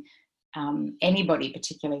serving anybody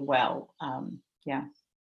particularly well. Yeah.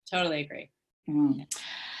 Totally agree. Mm.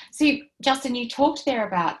 So, Justin, you talked there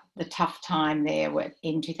about the tough time there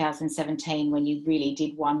in 2017 when you really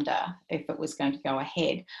did wonder if it was going to go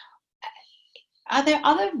ahead. Are there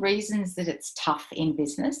other reasons that it's tough in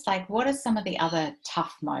business? Like, what are some of the other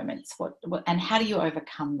tough moments? What and how do you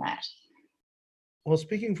overcome that? Well,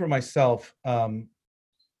 speaking for myself,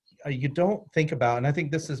 you don't think about, and I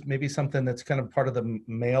think this is maybe something that's kind of part of the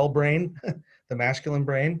male brain, the masculine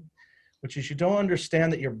brain, which is you don't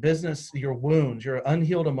understand that your business, your wounds, your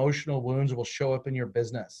unhealed emotional wounds will show up in your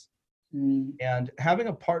business. Mm. And having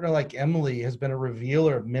a partner like Emily has been a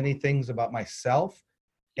revealer of many things about myself.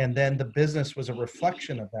 And then the business was a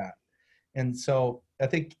reflection of that. And so I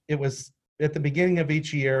think it was at the beginning of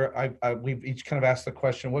each year, we've each kind of asked the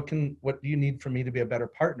question, what do you need for me to be a better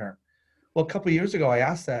partner? Well, a couple of years ago, I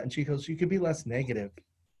asked that and she goes, you could be less negative.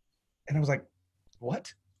 And I was like,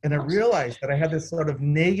 what? And I realized that I had this sort of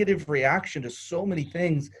negative reaction to so many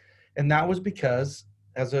things. And that was because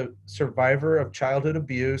as a survivor of childhood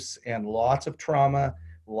abuse and lots of trauma,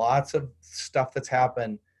 lots of stuff that's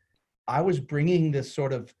happened, I was bringing this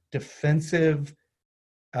sort of defensive,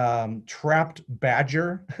 trapped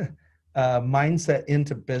badger mindset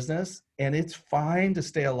into business. And it's fine to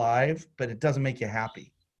stay alive, but it doesn't make you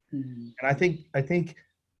happy. Mm-hmm. And I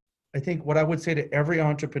think what I would say to every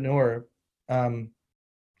entrepreneur,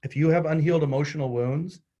 if you have unhealed emotional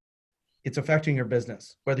wounds, it's affecting your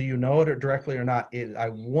business, whether you know it or directly or not. I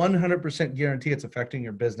 100% guarantee it's affecting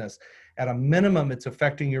your business. At a minimum, it's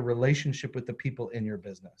affecting your relationship with the people in your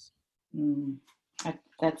business. So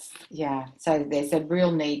there's a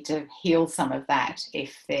real need to heal some of that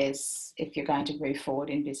if you're going to move forward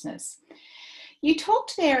in business. You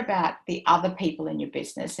talked there about the other people in your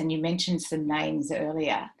business and you mentioned some names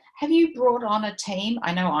earlier. Have you brought on a team?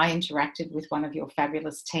 I know I interacted with one of your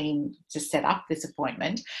fabulous team to set up this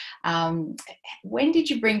appointment. When did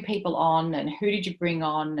you bring people on and who did you bring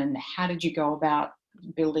on and how did you go about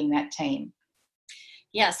building that team?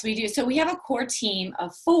 Yes, we do. So we have a core team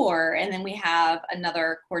of 4, and then we have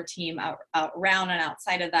another core team out around and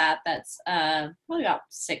outside of that. That's probably about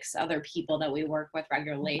 6 other people that we work with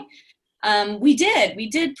regularly. We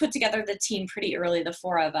did put together the team pretty early, the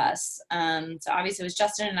 4 of us. So obviously it was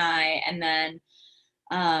Justin and I, and then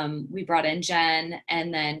We brought in Jen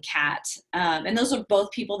and then Kat. And those are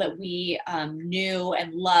both people that we knew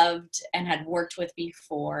and loved and had worked with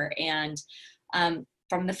before. And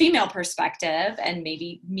from the female perspective, and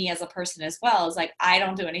maybe me as a person as well, is like, I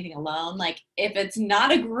don't do anything alone. Like, if it's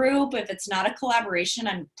not a group, if it's not a collaboration,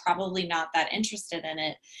 I'm probably not that interested in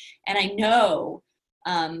it. And I know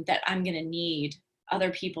that I'm going to need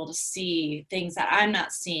other people to see things that I'm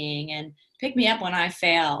not seeing and pick me up when I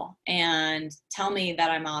fail and tell me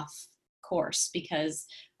that I'm off course, because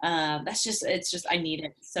it's just, I need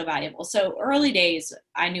it. It's so valuable. So early days,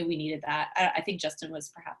 I knew we needed that. I think Justin was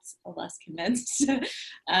perhaps less convinced,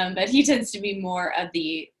 but he tends to be more of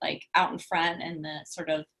the like out in front and the sort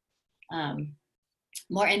of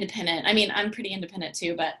more independent. I mean, I'm pretty independent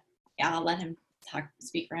too, but yeah, I'll let him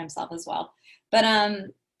speak for himself as well. But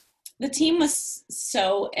the team was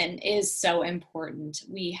so and is so important.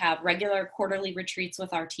 We have regular quarterly retreats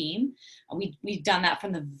with our team. We've done that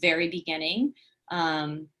from the very beginning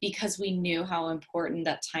because we knew how important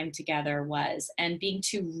that time together was. And being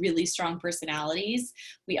two really strong personalities,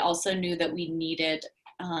 we also knew that we needed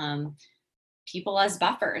people as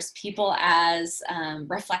buffers, people as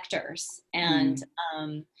reflectors. And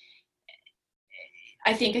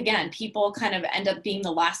I think, again, people kind of end up being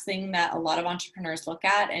the last thing that a lot of entrepreneurs look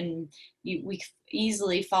at. And we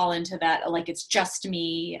easily fall into that, like, it's just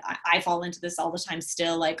me. I fall into this all the time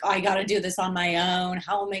still, like, oh, I got to do this on my own.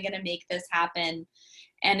 How am I going to make this happen?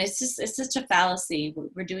 And it's such a fallacy.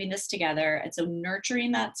 We're doing this together. And so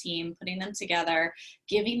nurturing that team, putting them together,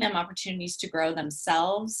 giving them opportunities to grow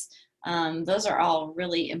themselves. Those are all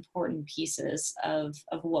really important pieces of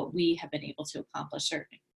what we have been able to accomplish.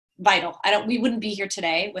 Vital. We wouldn't be here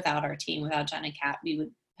today without our team, without Jen and Kat. We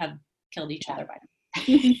would have killed each other by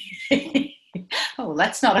now. Oh,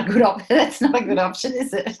 that's not a good that's not a good option,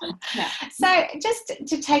 is it? No. So just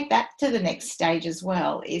to take that to the next stage as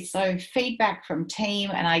well is so feedback from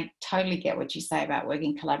team, and I totally get what you say about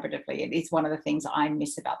working collaboratively. It is one of the things I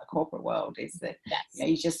miss about the corporate world is that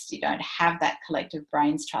you don't have that collective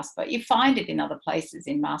brains trust, but you find it in other places,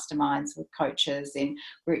 in masterminds with coaches, in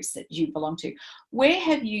groups that you belong to. Where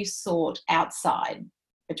have you sought outside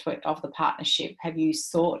of the partnership? Have you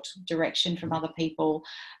sought direction from other people?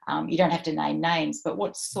 You don't have to name names, but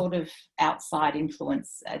what sort of outside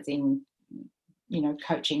influence, as in,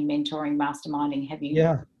 coaching, mentoring, masterminding, have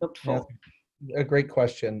you looked for? Yeah, a great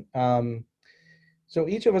question. So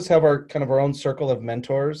each of us have our own circle of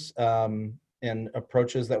mentors and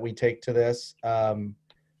approaches that we take to this.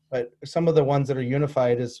 But some of the ones that are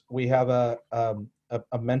unified is we have a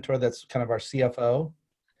mentor that's kind of our CFO.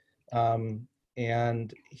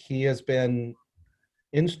 And he has been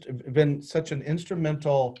such an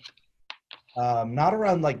instrumental, not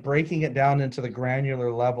around like breaking it down into the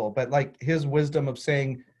granular level, but like his wisdom of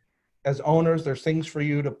saying, as owners, there's things for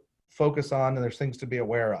you to focus on and there's things to be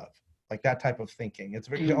aware of, like that type of thinking. It's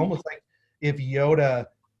almost like if Yoda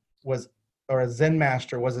was, or a Zen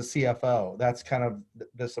master was a CFO. That's kind of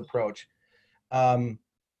this approach. And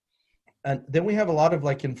then we have a lot of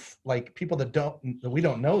people that we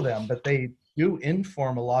don't know them, but they do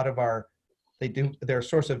inform a lot of they're a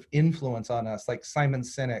source of influence on us, like Simon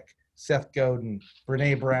Sinek, Seth Godin,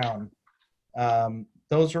 Brene Brown.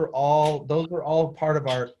 Those are all part of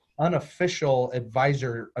our unofficial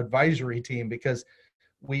advisory team, because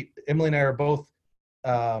Emily and I are both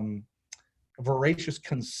voracious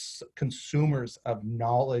consumers of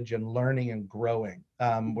knowledge and learning and growing.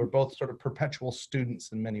 We're both sort of perpetual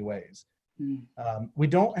students in many ways. We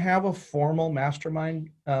don't have a formal mastermind,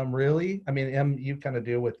 really. I mean, Em, you kind of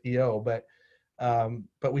deal with EO, but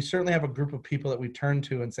we certainly have a group of people that we turn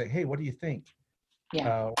to and say, hey, what do you think?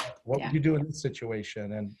 What would you do in this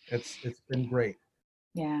situation? And it's been great.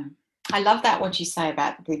 Yeah. I love that, what you say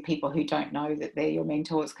about the people who don't know that they're your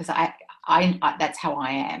mentors, because I that's how I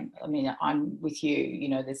am. I mean, I'm with you.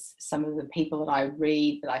 There's some of the people that I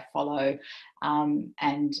read, that I follow,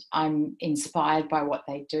 and I'm inspired by what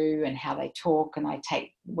they do and how they talk. And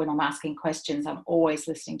when I'm asking questions, I'm always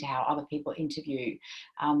listening to how other people interview,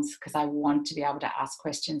 because I want to be able to ask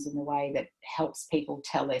questions in the way that helps people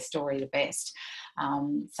tell their story the best.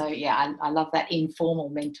 I love that informal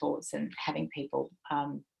mentors and having people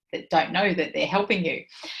that don't know that they're helping you.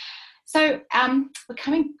 So we're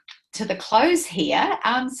coming to the close here.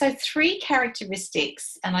 So 3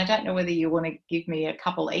 characteristics, and I don't know whether you want to give me a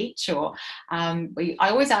couple each, or I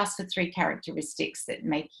always ask for 3 characteristics that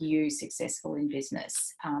make you successful in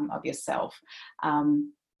business, of yourself.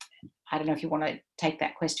 I don't know if you want to take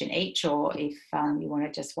that question each, or if you want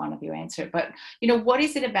to just one of you answer it. But, what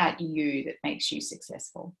is it about you that makes you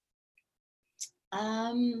successful?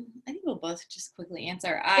 I think we'll both just quickly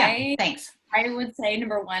answer. Yeah, thanks. I would say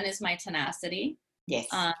number one is my tenacity. Yes.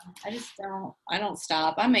 I don't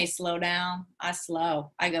stop. I may slow down. I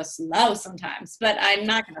go slow sometimes, but I'm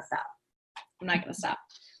not going to stop. I'm not going to stop.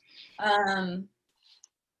 I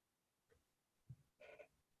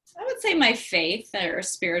would say my faith or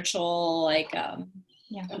spiritual, like,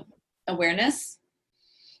 awareness,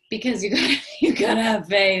 because you gotta have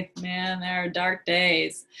faith, man. There are dark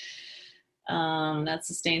days. That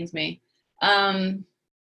sustains me. And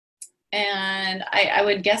I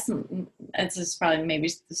would guess it's just probably, maybe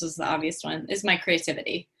this is the obvious one, is my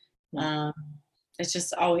creativity. It's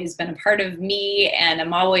just always been a part of me, and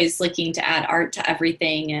I'm always looking to add art to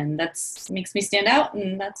everything, and that's makes me stand out,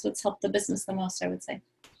 and that's what's helped the business the most, I would say.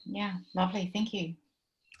 Yeah, lovely. Thank you.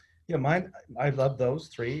 Yeah, mine, I love those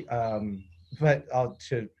three. But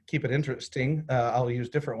to keep it interesting, I'll use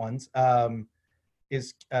different ones.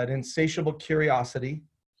 Is an insatiable curiosity,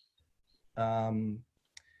 a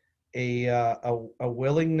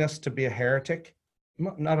willingness to be a heretic.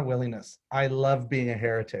 Not a willingness. I love being a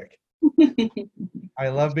heretic. I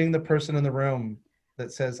love being the person in the room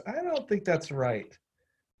that says, I don't think that's right.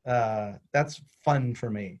 That's fun for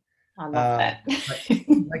me. I love that.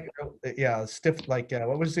 Stiff, like,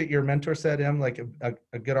 what was it your mentor said, Em? Like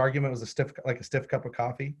a good argument was a stiff cup of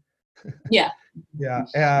coffee. Yeah. Yeah,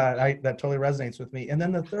 that totally resonates with me. And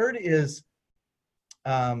then the third is,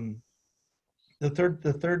 the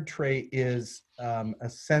third trait is a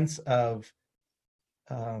sense of,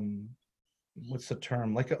 what's the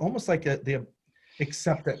term? Like almost like the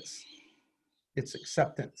acceptance. It's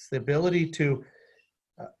acceptance, the ability to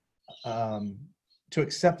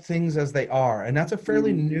accept things as they are. And that's a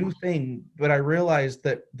fairly new thing, but I realized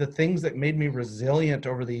that the things that made me resilient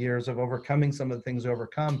over the years of overcoming some of the things I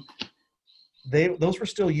overcome, those were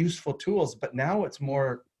still useful tools, but now it's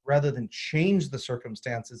more, rather than change the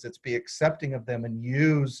circumstances, it's be accepting of them and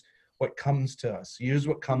use what comes to us, use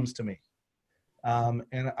what comes to me.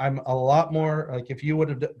 And I'm a lot more, like, if you would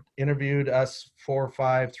have interviewed us 4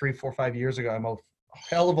 or 5 years ago, I'm a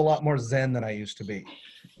hell of a lot more zen than I used to be,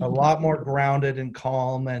 a lot more grounded and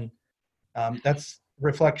calm. And that's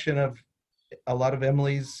reflection of a lot of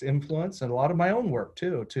Emily's influence and a lot of my own work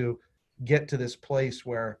too, to get to this place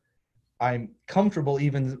where I'm comfortable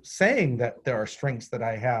even saying that there are strengths that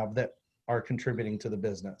I have that are contributing to the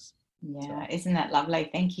business. Yeah, isn't that lovely?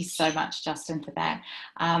 Thank you so much, Justin, for that.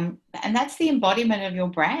 And that's the embodiment of your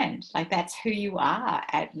brand. Like, that's who you are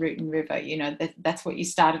at Root and River. You know, that's what you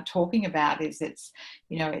started talking about, is it's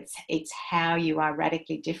how you are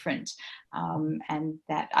radically different. And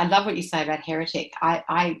that, I love what you say about heretic.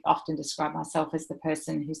 I often describe myself as the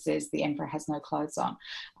person who says the emperor has no clothes on.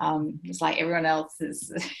 It's like everyone else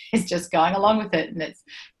is just going along with it. And it's,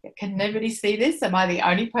 can nobody see this? Am I the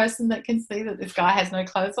only person that can see that this guy has no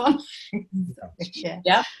clothes on?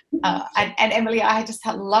 Yeah. And Emily, I just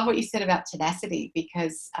love what you said about tenacity,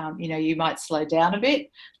 because you might slow down a bit,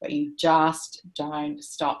 but you just don't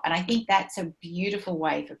stop. And I think that's a beautiful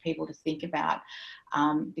way for people to think about,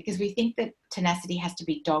 because we think that tenacity has to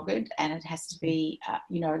be dogged, and it has to be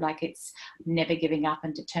like it's never giving up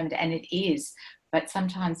and determined, and it is. But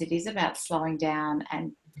sometimes it is about slowing down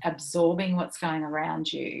and absorbing what's going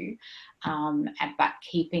around you, but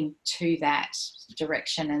keeping to that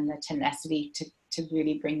direction and the tenacity to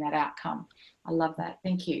really bring that outcome. I love that.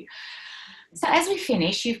 Thank you. So as we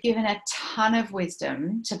finish, you've given a ton of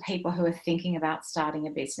wisdom to people who are thinking about starting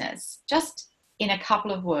a business. Just in a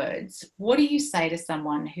couple of words, what do you say to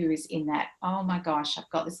someone who is in that, oh my gosh, I've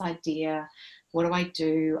got this idea, what do I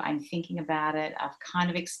do? I'm thinking about it, I'm kind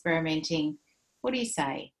of experimenting. What do you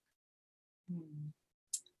say?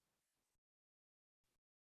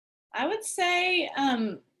 I would say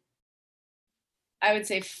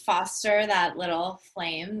foster that little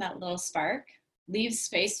flame, that little spark. Leave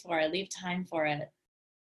space for it, leave time for it.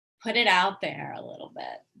 Put it out there a little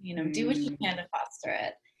bit, do what you can to foster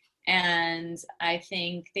it. And I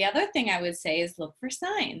think the other thing I would say is look for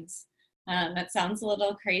signs. That sounds a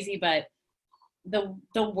little crazy, but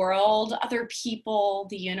the world, other people,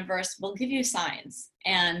 the universe will give you signs.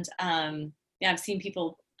 And I've seen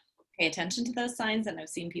people pay attention to those signs, and I've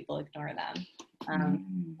seen people ignore them.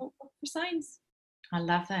 Look for signs. I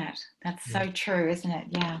love that. That's so true, isn't it?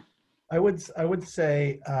 Yeah. I would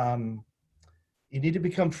say you need to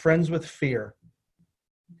become friends with fear.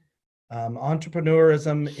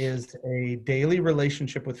 Entrepreneurism is a daily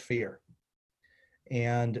relationship with fear.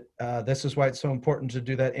 And this is why it's so important to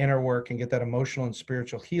do that inner work and get that emotional and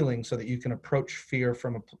spiritual healing, so that you can approach fear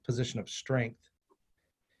from a position of strength.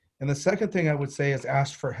 And the second thing I would say is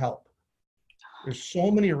ask for help. There's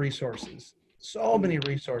so many resources. So many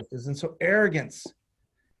resources. And so arrogance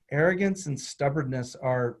and stubbornness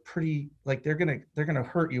are pretty, like, they're gonna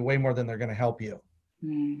hurt you way more than they're gonna help you.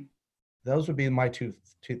 Those would be my two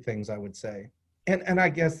things I would say. And I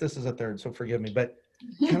guess this is a third, so forgive me, but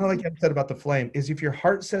kind of like I said about the flame, is if your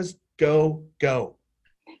heart says go, go.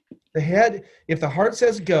 If the heart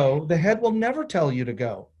says go, the head will never tell you to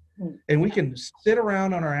go. And we can sit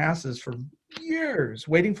around on our asses for years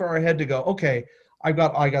waiting for our head to go, okay, I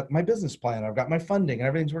got my business plan, I've got my funding, and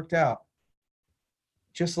everything's worked out.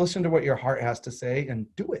 Just listen to what your heart has to say and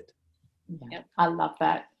do it. Yep. I love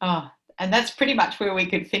that. Oh, and that's pretty much where we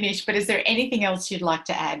could finish. But is there anything else you'd like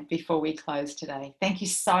to add before we close today? Thank you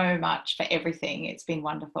so much for everything. It's been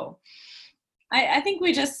wonderful. I think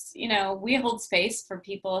we just, we hold space for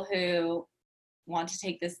people who want to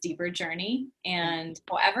take this deeper journey. And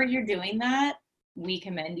however you're doing that, we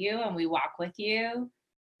commend you and we walk with you.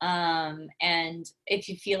 And if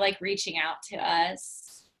you feel like reaching out to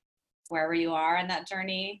us, wherever you are in that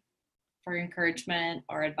journey, for encouragement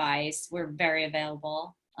or advice, we're very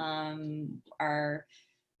available. I'm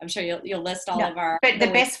sure you'll list all of our. But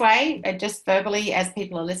the best way, just verbally, as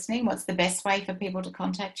people are listening, what's the best way for people to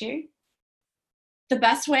contact you? The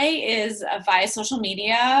best way is via social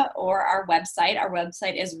media or our website. Our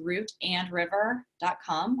website is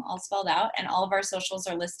rootandriver.com, all spelled out, and all of our socials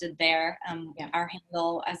are listed there. Our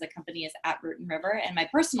handle as a company is @rootandriver, and my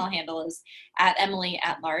personal handle is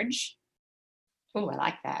 @Emily@large. Oh, I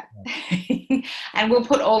like that. And we'll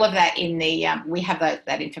put all of that in the, we have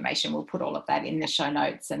that information. We'll put all of that in the show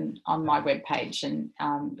notes and on my webpage. And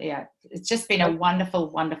it's just been a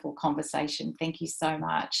wonderful, wonderful conversation. Thank you so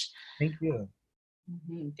much. Thank you.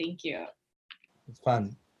 Thank you. It's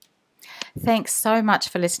fun. Thanks so much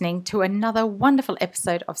for listening to another wonderful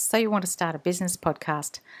episode of So You Want to Start a Business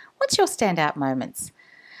podcast. What's your standout moments?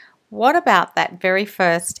 What about that very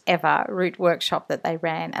first ever Root workshop that they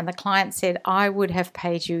ran and the client said, I would have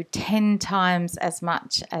paid you 10 times as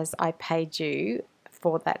much as I paid you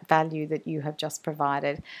for that value that you have just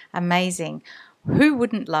provided? Amazing. Who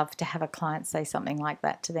wouldn't love to have a client say something like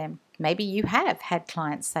that to them? Maybe you have had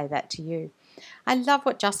clients say that to you. I love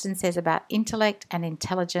what Justin says about intellect and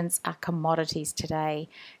intelligence are commodities today.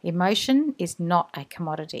 Emotion is not a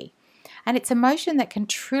commodity. And it's emotion that can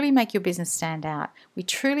truly make your business stand out. We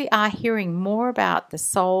truly are hearing more about the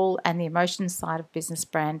soul and the emotion side of business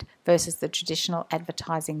brand versus the traditional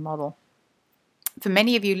advertising model. For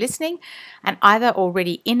many of you listening and either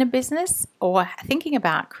already in a business or thinking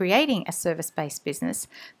about creating a service-based business,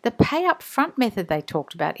 the pay up front method they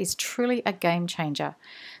talked about is truly a game changer.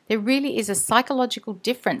 There really is a psychological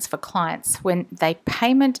difference for clients when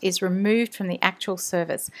payment is removed from the actual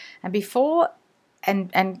service and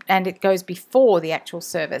it goes before the actual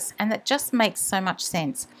service, and that just makes so much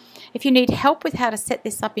sense. If you need help with how to set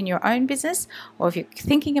this up in your own business, or if you're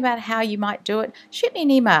thinking about how you might do it, shoot me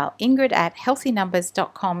an email,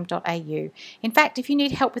 ingrid@healthynumbers.com.au. In fact, if you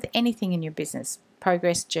need help with anything in your business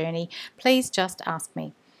progress journey, please just ask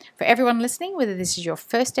me. For everyone listening, whether this is your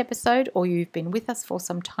first episode or you've been with us for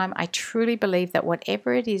some time, I truly believe that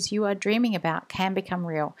whatever it is you are dreaming about can become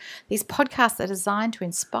real. These podcasts are designed to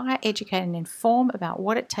inspire, educate, and inform about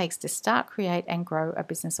what it takes to start, create, and grow a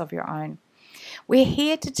business of your own. We're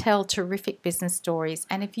here to tell terrific business stories,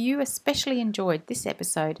 and if you especially enjoyed this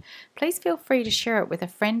episode, please feel free to share it with a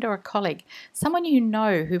friend or a colleague, someone you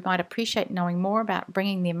know who might appreciate knowing more about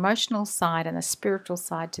bringing the emotional side and the spiritual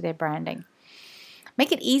side to their branding.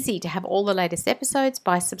 Make it easy to have all the latest episodes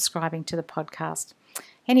by subscribing to the podcast.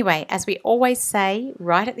 Anyway, as we always say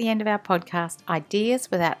right at the end of our podcast, ideas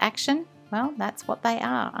without action, well, that's what they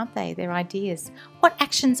are, aren't they? They're ideas. What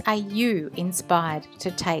actions are you inspired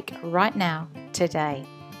to take right now, today?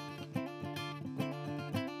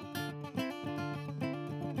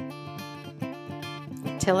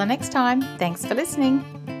 Till the next time, thanks for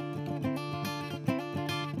listening.